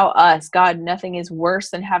it's about us, God, nothing is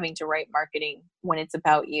worse than having to write marketing when it's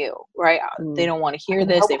about you, right? They don't want to hear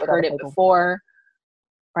this. They've heard it before,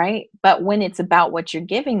 right? But when it's about what you're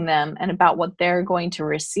giving them and about what they're going to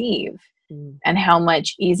receive and how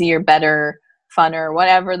much easier, better, funner,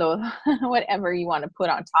 whatever you want to put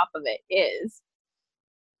on top of it is,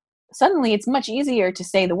 suddenly it's much easier to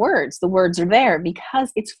say the words. The words are there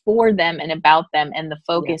because it's for them and about them, and the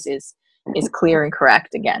focus is clear and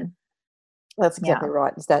correct again. That's exactly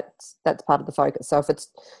right. That's part of the focus. So if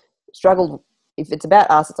it's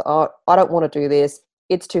about us, it's, I don't want to do this,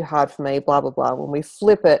 it's too hard for me, blah, blah, blah. When we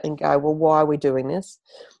flip it and go, well, why are we doing this?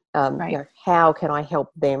 How can I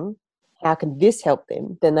help them? How can this help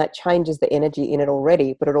them? Then that changes the energy in it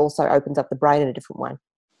already, but it also opens up the brain in a different way.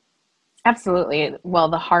 Absolutely. Well,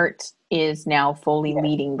 the heart is now fully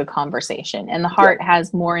leading the conversation, and the heart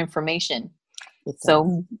has more information.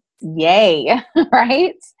 So yay,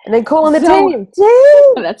 right? And then calling the team.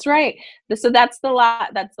 That's right. So that's the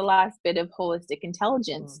last bit of holistic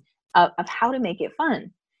intelligence of how to make it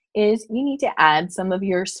fun. Is you need to add some of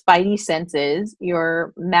your spidey senses,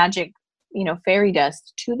 your magic fairy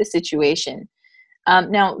dust to the situation.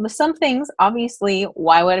 Now, some things, obviously,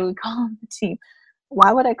 why would we call on the team?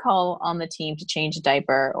 Why would I call on the team to change a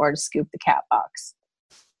diaper or to scoop the cat box?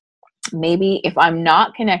 Maybe if I'm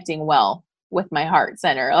not connecting well with my heart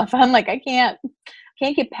center, if I'm like, I can't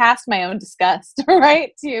get past my own disgust,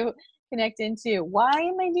 right? To connect into, why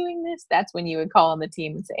am I doing this? That's when you would call on the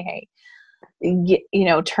team and say, hey,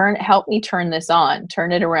 help me turn this on,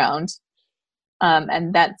 turn it around.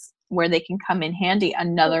 And that's where they can come in handy.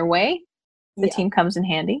 Another way the team comes in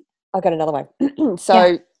handy. I got another way.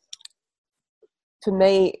 So for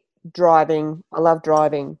me, driving, I love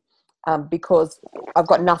driving because I've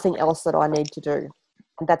got nothing else that I need to do.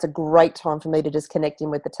 And that's a great time for me to just connect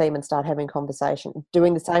in with the team and start having conversation.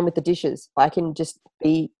 Doing the same with the dishes. I can just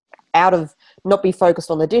not be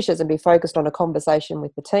focused on the dishes and be focused on a conversation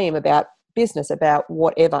with the team about business, about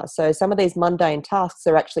whatever. So some of these mundane tasks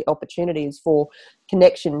are actually opportunities for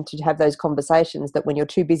connection, to have those conversations that when you're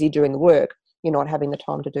too busy doing the work, you're not having the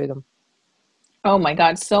time to do them. Oh my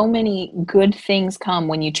God, so many good things come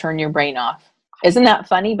when you turn your brain off. Isn't that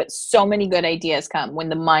funny? But so many good ideas come when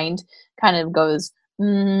the mind kind of goes,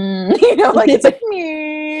 like it's like,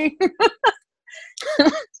 me.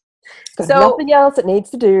 So nothing else it needs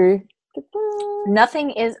to do. Nothing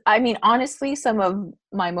is, honestly, some of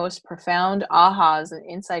my most profound ahas and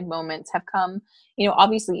inside moments have come,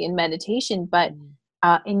 obviously in meditation, but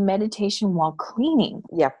in meditation while cleaning.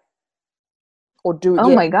 Yeah. Or do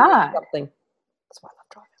my God. Something. That's why I love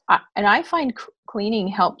driving. And I find cleaning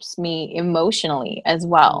helps me emotionally as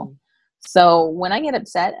well. So when I get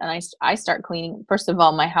upset and I start cleaning, first of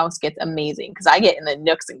all, my house gets amazing because I get in the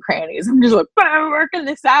nooks and crannies. I'm just like, I'm working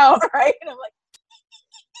this out, right? And I'm like,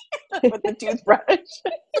 with the toothbrush.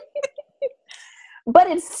 But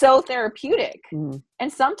it's so therapeutic.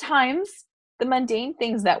 And sometimes the mundane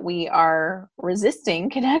things that we are resisting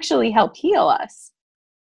can actually help heal us.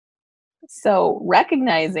 So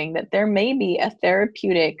recognizing that there may be a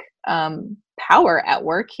therapeutic power at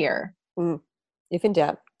work here. If in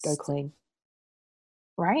doubt, go clean.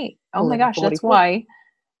 Right. Oh my gosh, that's why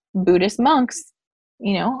Buddhist monks,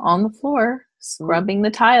 on the floor, scrubbing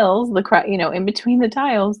the tiles, in between the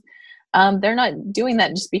tiles, they're not doing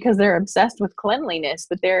that just because they're obsessed with cleanliness,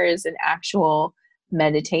 but there is an actual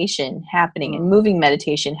meditation happening, and moving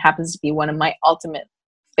meditation happens to be one of my ultimate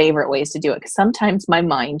favorite ways to do it, because sometimes my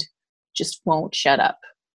mind just won't shut up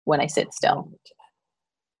when I sit still.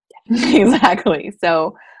 Exactly.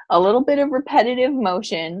 So a little bit of repetitive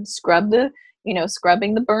motion, scrubbing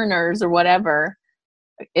the burners or whatever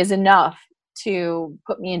is enough to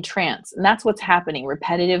put me in trance. And that's what's happening.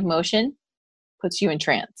 Repetitive motion puts you in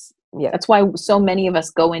trance. Yeah. That's why so many of us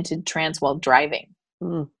go into trance while driving.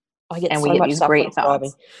 I get and so we get much these stuff great thoughts.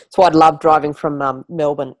 driving. That's why I'd love driving from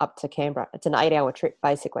Melbourne up to Canberra. It's an 8-hour trip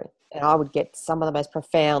basically, and I would get some of the most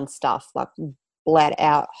profound stuff, like blad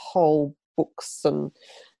out whole books and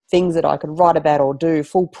things that I could write about or do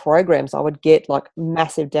full programs. I would get like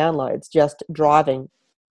massive downloads just driving.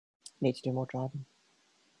 Need to do more driving,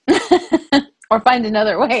 or find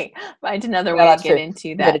another way to get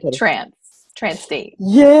into that trance state.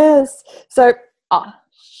 Yes. So.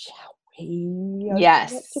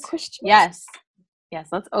 Yes.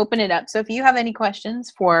 Let's open it up. So if you have any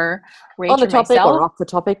questions for Rachel on the topic or off the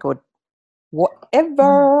topic or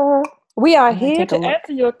whatever, we are here to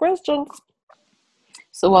answer your questions.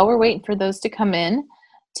 So while we're waiting for those to come in,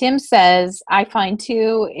 Tim says, I find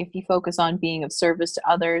too, if you focus on being of service to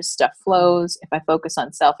others, stuff flows. If I focus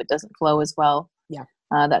on self, it doesn't flow as well. Yeah.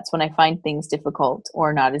 That's when I find things difficult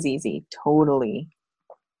or not as easy. Totally.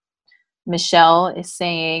 Michelle is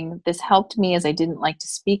saying, this helped me as I didn't like to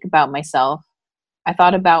speak about myself. I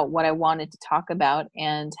thought about what I wanted to talk about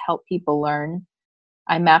and help people learn.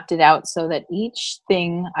 I mapped it out so that each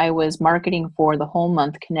thing I was marketing for the whole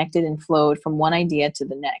month connected and flowed from one idea to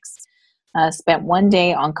the next. Spent one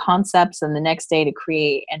day on concepts and the next day to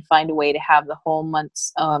create and find a way to have the whole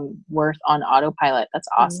month's worth on autopilot. That's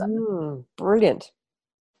awesome. Brilliant.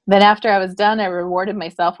 Then after I was done, I rewarded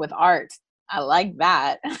myself with art. I like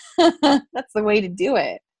that. That's the way to do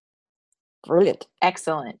it. Brilliant.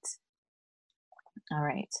 Excellent. All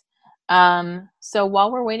right. So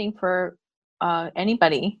while we're waiting for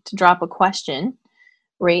anybody to drop a question,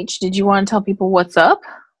 Rach, did you want to tell people what's up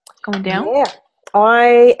going down? Yeah.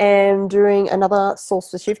 I am doing another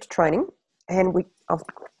Source for Shift training, and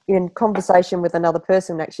in conversation with another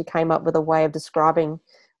person, actually came up with a way of describing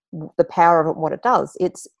the power of it and what it does.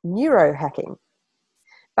 It's neurohacking.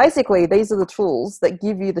 Basically, these are the tools that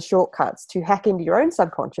give you the shortcuts to hack into your own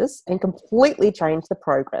subconscious and completely change the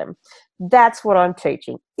program. That's what I'm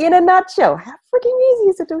teaching in a nutshell. How freaking easy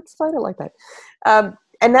is it to explain it like that?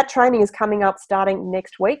 And that training is coming up starting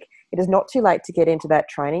next week. It is not too late to get into that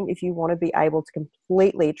training if you want to be able to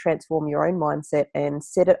completely transform your own mindset and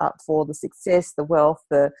set it up for the success, the wealth,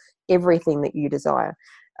 the everything that you desire.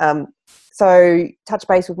 So touch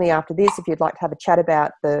base with me after this if you'd like to have a chat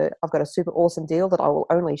about I've got a super awesome deal that I will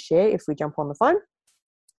only share if we jump on the phone,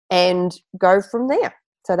 and go from there.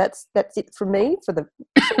 So that's it from me for the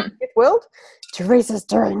fifth world. Teresa's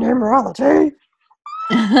doing numerology.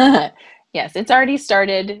 Yes, it's already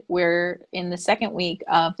started. We're in the second week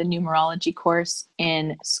of the numerology course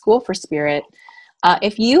in School for Spirit.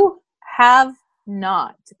 If you have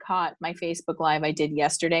not caught my Facebook Live I did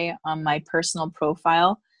yesterday on my personal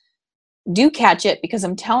profile, do catch it, because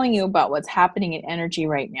I'm telling you about what's happening in energy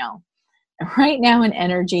right now. Right now in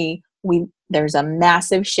energy, there's a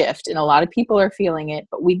massive shift, and a lot of people are feeling it,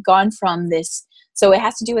 but we've gone from this. So it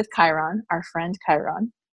has to do with Chiron, our friend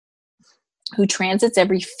Chiron, who transits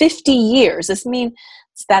every 50 years. This means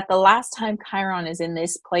that the last time Chiron is in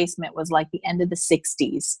this placement was like the end of the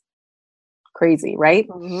 60s. Crazy, right?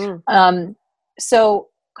 Mm-hmm. So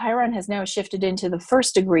Chiron has now shifted into the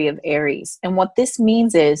first degree of Aries. And what this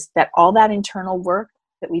means is that all that internal work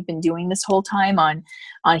that we've been doing this whole time on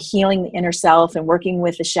healing the inner self and working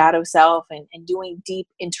with the shadow self and doing deep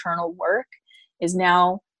internal work is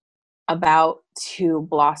now about to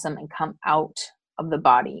blossom and come out of the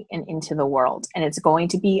body and into the world. And it's going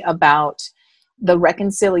to be about the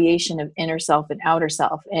reconciliation of inner self and outer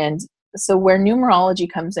self. And so where numerology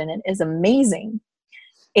comes in and is amazing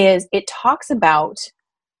is it talks about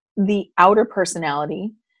the outer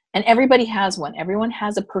personality, and everybody has one. Everyone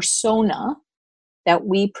has a persona that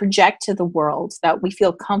we project to the world that we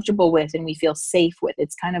feel comfortable with and we feel safe with.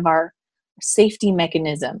 It's kind of our safety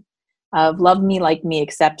mechanism of love me, like me,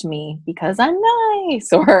 accept me because I'm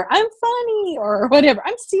nice, or I'm funny, or whatever.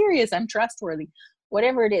 I'm serious, I'm trustworthy,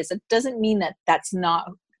 whatever it is. It doesn't mean that that's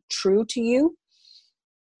not true to you,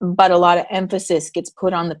 but a lot of emphasis gets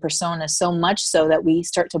put on the persona, so much so that we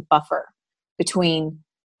start to buffer between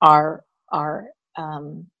our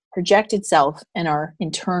projected self and our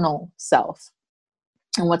internal self.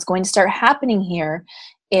 And what's going to start happening here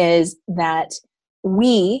is that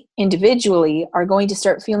we individually are going to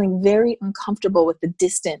start feeling very uncomfortable with the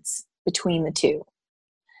distance between the two.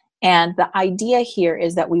 And the idea here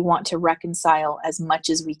is that we want to reconcile as much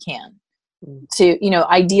as we can.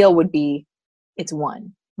 Ideal would be it's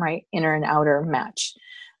one, right? Inner and outer match.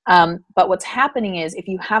 But what's happening is if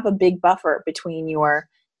you have a big buffer between your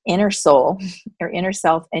inner soul, your inner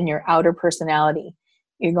self, and your outer personality,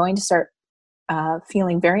 you're going to start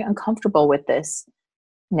feeling very uncomfortable with this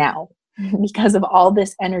now because of all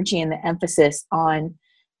this energy and the emphasis on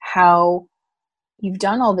how you've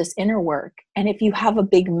done all this inner work. And if you have a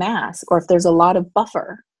big mask, or if there's a lot of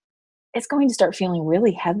buffer, it's going to start feeling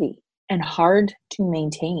really heavy and hard to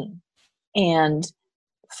maintain and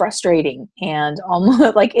frustrating, and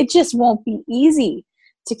almost like it just won't be easy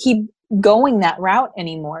to keep going that route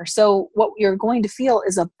anymore. So what you're going to feel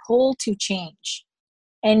is a pull to change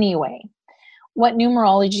anyway. What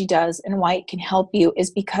numerology does and why it can help you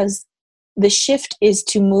is because the shift is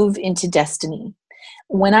to move into destiny.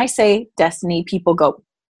 When I say destiny, people go,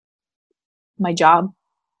 my job,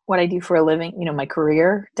 what I do for a living, my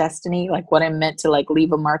career, destiny, like what I'm meant to like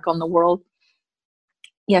leave a mark on the world.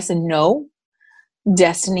 Yes and no.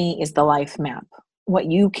 Destiny is the life map. What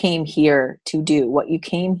you came here to do, what you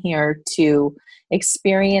came here to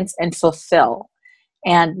experience and fulfill.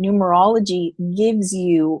 And numerology gives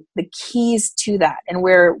you the keys to that. And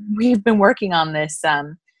we've been working on this,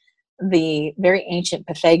 the very ancient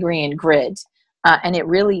Pythagorean grid. And it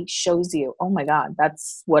really shows you, oh my God,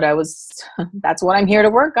 that's what I'm here to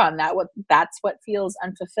work on. That's what feels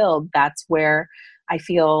unfulfilled. That's where I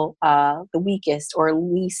feel the weakest, or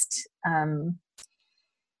least,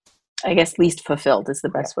 least fulfilled is the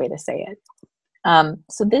best way to say it.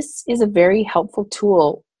 So this is a very helpful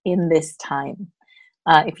tool in this time.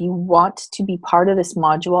 If you want to be part of this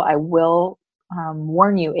module, I will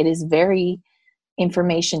warn you, it is very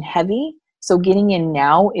information heavy. So getting in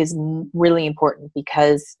now is really important,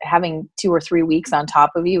 because having 2 or 3 weeks on top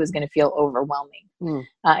of you is going to feel overwhelming.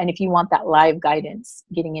 And if you want that live guidance,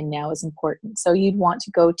 getting in now is important. So you'd want to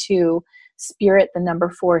go to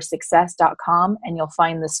spirit4success.com, and you'll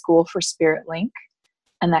find the School for Spirit link,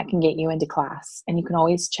 and that can get you into class. And you can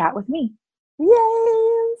always chat with me.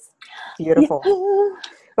 Yes. Beautiful. Yeah.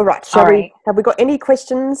 All right. Have we got any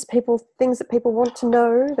questions, things that people want to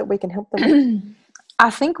know that we can help them with? I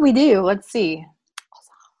think we do. Let's see.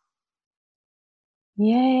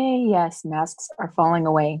 Yay. Yes. Masks are falling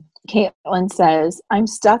away. Caitlin says, I'm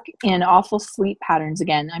stuck in awful sleep patterns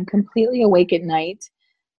again. I'm completely awake at night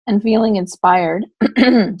and feeling inspired,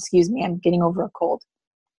 excuse me, I'm getting over a cold,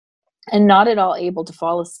 and not at all able to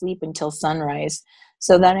fall asleep until sunrise,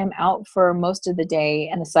 so that I'm out for most of the day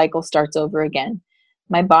and the cycle starts over again.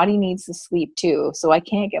 My body needs to sleep too, so I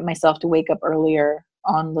can't get myself to wake up earlier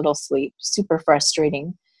on little sleep. Super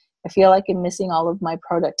frustrating. I feel like I'm missing all of my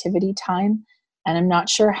productivity time, and I'm not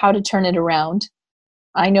sure how to turn it around.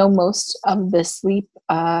 I know most of the sleep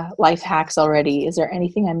life hacks already. Is there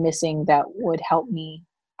anything I'm missing that would help me,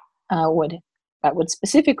 that would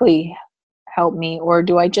specifically help me, or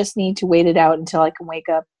do I just need to wait it out until I can wake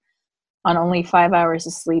up on only 5 hours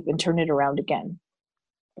of sleep and turn it around again?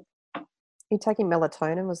 You taking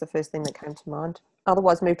melatonin was the first thing that came to mind.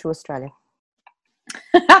 Otherwise, move to Australia.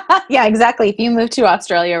 Yeah, exactly. If you move to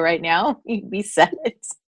Australia right now, you'd be set.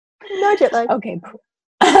 No jet lag. Okay.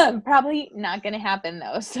 Probably not going to happen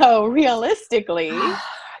though. So realistically, I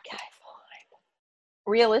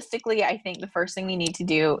think the first thing you need to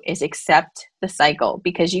do is accept the cycle,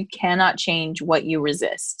 because you cannot change what you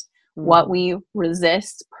resist. What we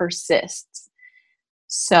resist persists.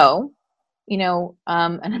 So, and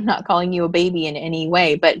I'm not calling you a baby in any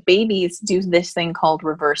way, but babies do this thing called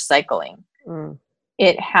reverse cycling.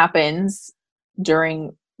 It happens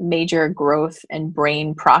during major growth and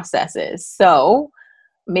brain processes. So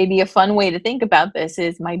maybe a fun way to think about this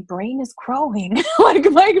is, my brain is growing. Like,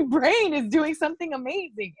 my brain is doing something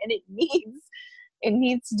amazing, and it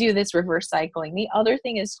needs to do this reverse cycling. The other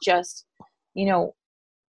thing is just, the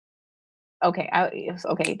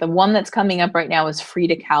one that's coming up right now is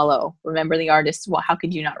Frida Kahlo. Remember the artist? Well, how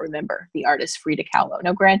could you not remember the artist Frida Kahlo?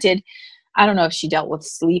 Now, granted, I don't know if she dealt with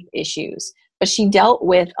sleep issues, but she dealt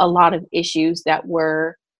with a lot of issues that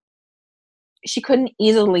she couldn't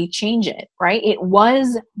easily change it, right? It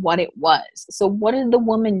was what it was. So what did the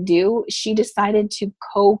woman do? She decided to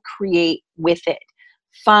co-create with it.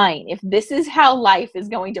 Fine. If this is how life is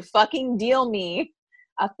going to fucking deal me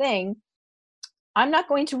a thing, I'm not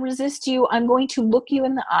going to resist you. I'm going to look you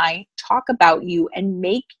in the eye, talk about you, and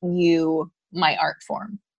make you my art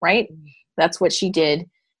form, right? That's what she did.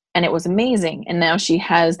 And it was amazing. And now she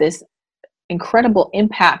has this incredible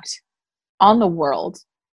impact on the world,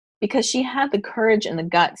 because she had the courage and the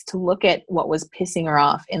guts to look at what was pissing her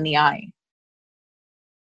off in the eye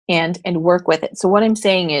and work with it. So what I'm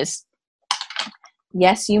saying is,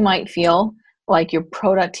 yes, you might feel like your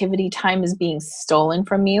productivity time is being stolen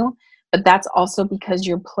from you, but that's also because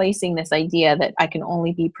you're placing this idea that I can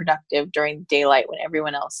only be productive during daylight when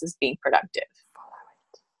everyone else is being productive.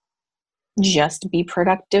 Just be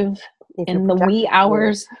productive in the wee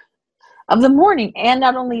hours of the morning. And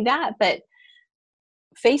not only that, but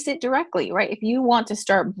face it directly, right? If you want to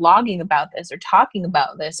start blogging about this or talking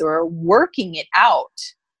about this or working it out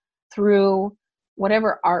through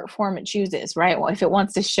whatever art form it chooses, right? Well, if it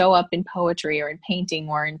wants to show up in poetry or in painting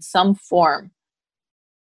or in some form,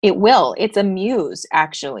 it will. It's a muse,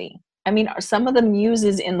 actually. I mean, some of the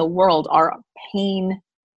muses in the world are pain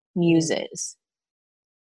muses.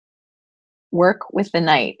 Work with the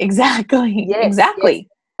night. Exactly. Yes, exactly. Yes.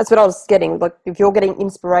 That's what I was getting. Like, if you're getting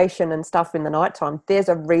inspiration and stuff in the nighttime, there's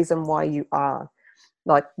a reason why you are.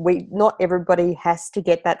 Like, not everybody has to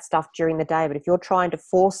get that stuff during the day, but if you're trying to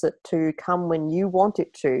force it to come when you want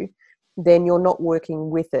it to, then you're not working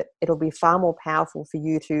with it. It'll be far more powerful for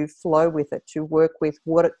you to flow with it, to work with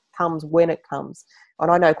what it comes when it comes. And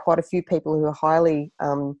I know quite a few people who are highly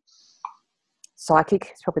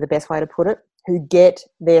psychic, is probably the best way to put it, who get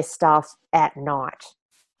their stuff at night,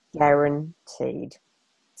 guaranteed.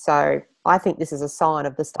 So I think this is a sign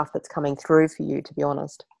of the stuff that's coming through for you, to be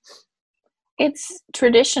honest. It's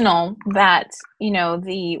traditional that,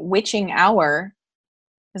 the witching hour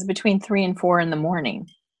is between 3 and 4 in the morning.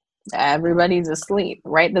 Everybody's asleep,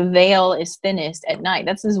 right? The veil is thinnest at night.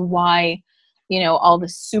 This is why, all the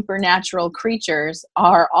supernatural creatures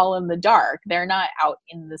are all in the dark. They're not out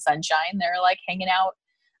in the sunshine. They're like hanging out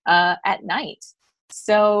at night.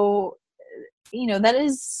 So,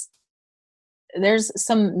 there's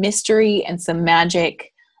some mystery and some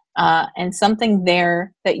magic and something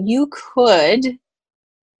there that you could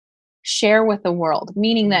share with the world,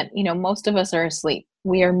 meaning that, most of us are asleep.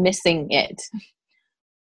 We are missing it.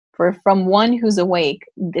 From one who's awake,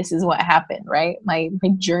 this is what happened, right? My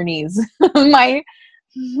journeys,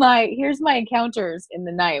 here's my encounters in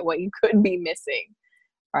the night, what you could be missing,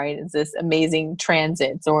 right? Is this amazing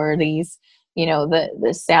transits or these,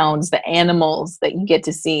 the sounds, the animals that you get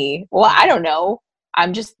to see. Well, I don't know.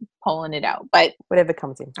 I'm just pulling it out, but whatever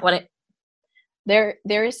comes in. There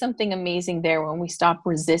is something amazing there when we stop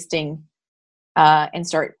resisting and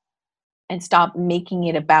stop making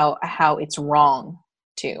it about how it's wrong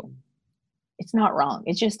too. It's not wrong.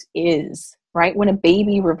 It just is. right? When a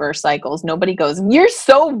baby reverse cycles, nobody goes, "You're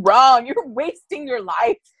so wrong. You're wasting your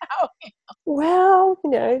life." Well,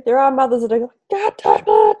 there are mothers that are like, God damn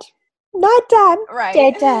it, night time, Right.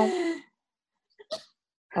 daytime.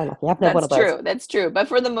 Oh, lucky. I've never one of those. True. That's true. But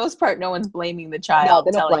for the most part, no one's blaming the child.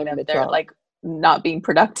 No, they're not telling blaming them the they're child. like not being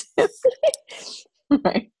productive.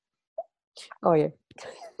 Right. Oh yeah.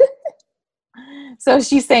 So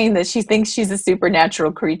she's saying that she thinks she's a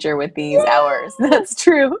supernatural creature with these hours. That's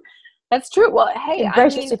true. That's true. Well, hey,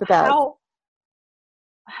 Embrace your superpowers.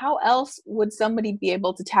 how else would somebody be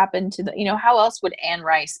able to tap into how else would Anne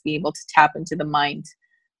Rice be able to tap into the mind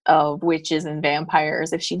of witches and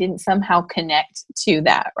vampires if she didn't somehow connect to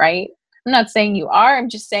that, right? I'm not saying you are. I'm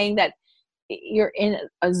just saying that you're in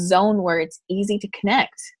a zone where it's easy to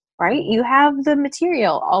connect, right? You have the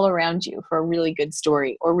material all around you for a really good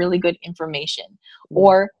story or really good information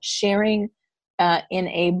or sharing in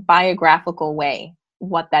a biographical way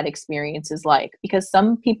what that experience is like, because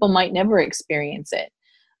some people might never experience it.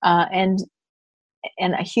 And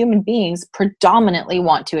human beings predominantly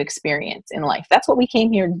want to experience in life. That's what we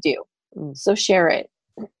came here to do. So share it.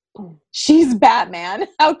 She's Batman.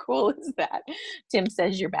 How cool is that? Tim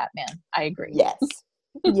says you're Batman. I agree. Yes.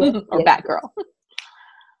 Yes. Or yes. Batgirl.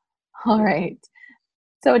 All right.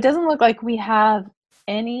 So it doesn't look like we have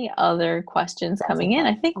any other questions coming in.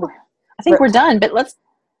 I think we're done, but let's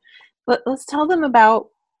tell them about.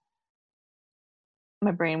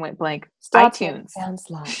 My brain went blank. iTunes. Sounds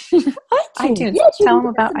like iTunes. Yes, tell them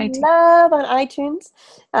about iTunes. Love on iTunes.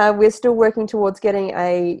 We're still working towards getting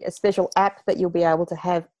a special app that you'll be able to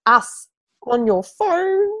have us on your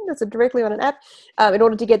phone. That's directly on an app. In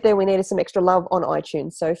order to get there, we needed some extra love on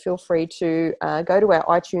iTunes. So feel free to go to our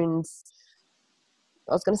iTunes.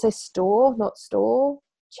 I was going to say store, not store.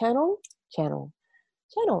 Channel.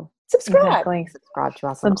 Subscribe. Exactly. Subscribe to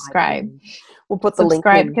us. Subscribe. We'll put the link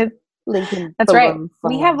in. That's right.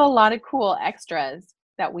 We have a lot of cool extras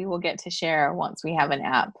that we will get to share once we have an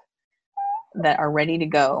app that are ready to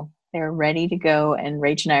go. They're ready to go, and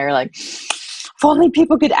Rach and I are like, if only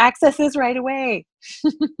people could access this right away.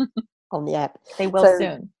 On the app. They will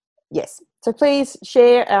soon. Yes. So please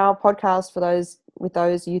share our podcast with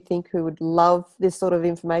those you think who would love this sort of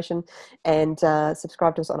information, and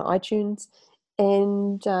subscribe to us on iTunes.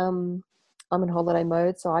 And I'm in holiday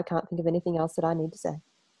mode, so I can't think of anything else that I need to say.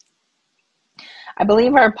 I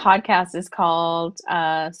believe our podcast is called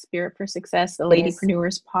Spirit for Success, the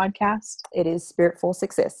Ladypreneurs podcast. It is Spirit for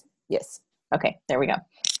Success. Yes. Okay, there we go.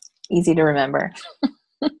 Easy to remember.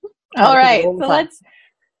 All right, so let's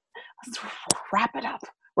wrap it up.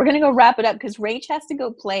 We're going to go wrap it up because Rach has to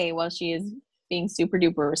go play while she is being super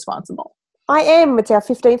duper responsible. I am. It's our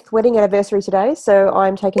 15th wedding anniversary today, so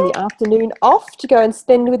I'm taking the afternoon off to go and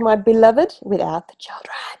spend with my beloved without the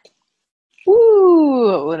children.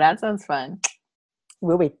 Ooh, that sounds fun.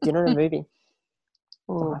 Will be. Dinner and a movie.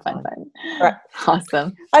 Ooh, fun. All right.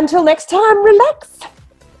 Awesome. Until next time, relax.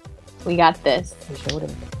 We got this. We sure do.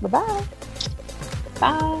 Bye-bye.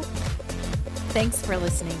 Bye. Thanks for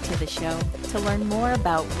listening to the show. To learn more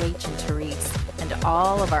about Rach and Therese and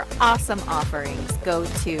all of our awesome offerings, go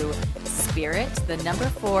to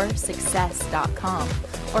spirit4success.com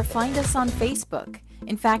or find us on Facebook.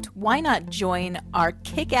 In fact, why not join our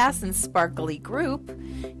kick-ass and sparkly group,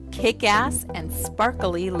 Kick-Ass and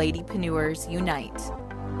Sparkly Ladypreneurs Unite.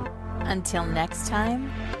 Until next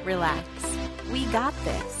time, relax. We got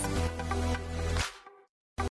this.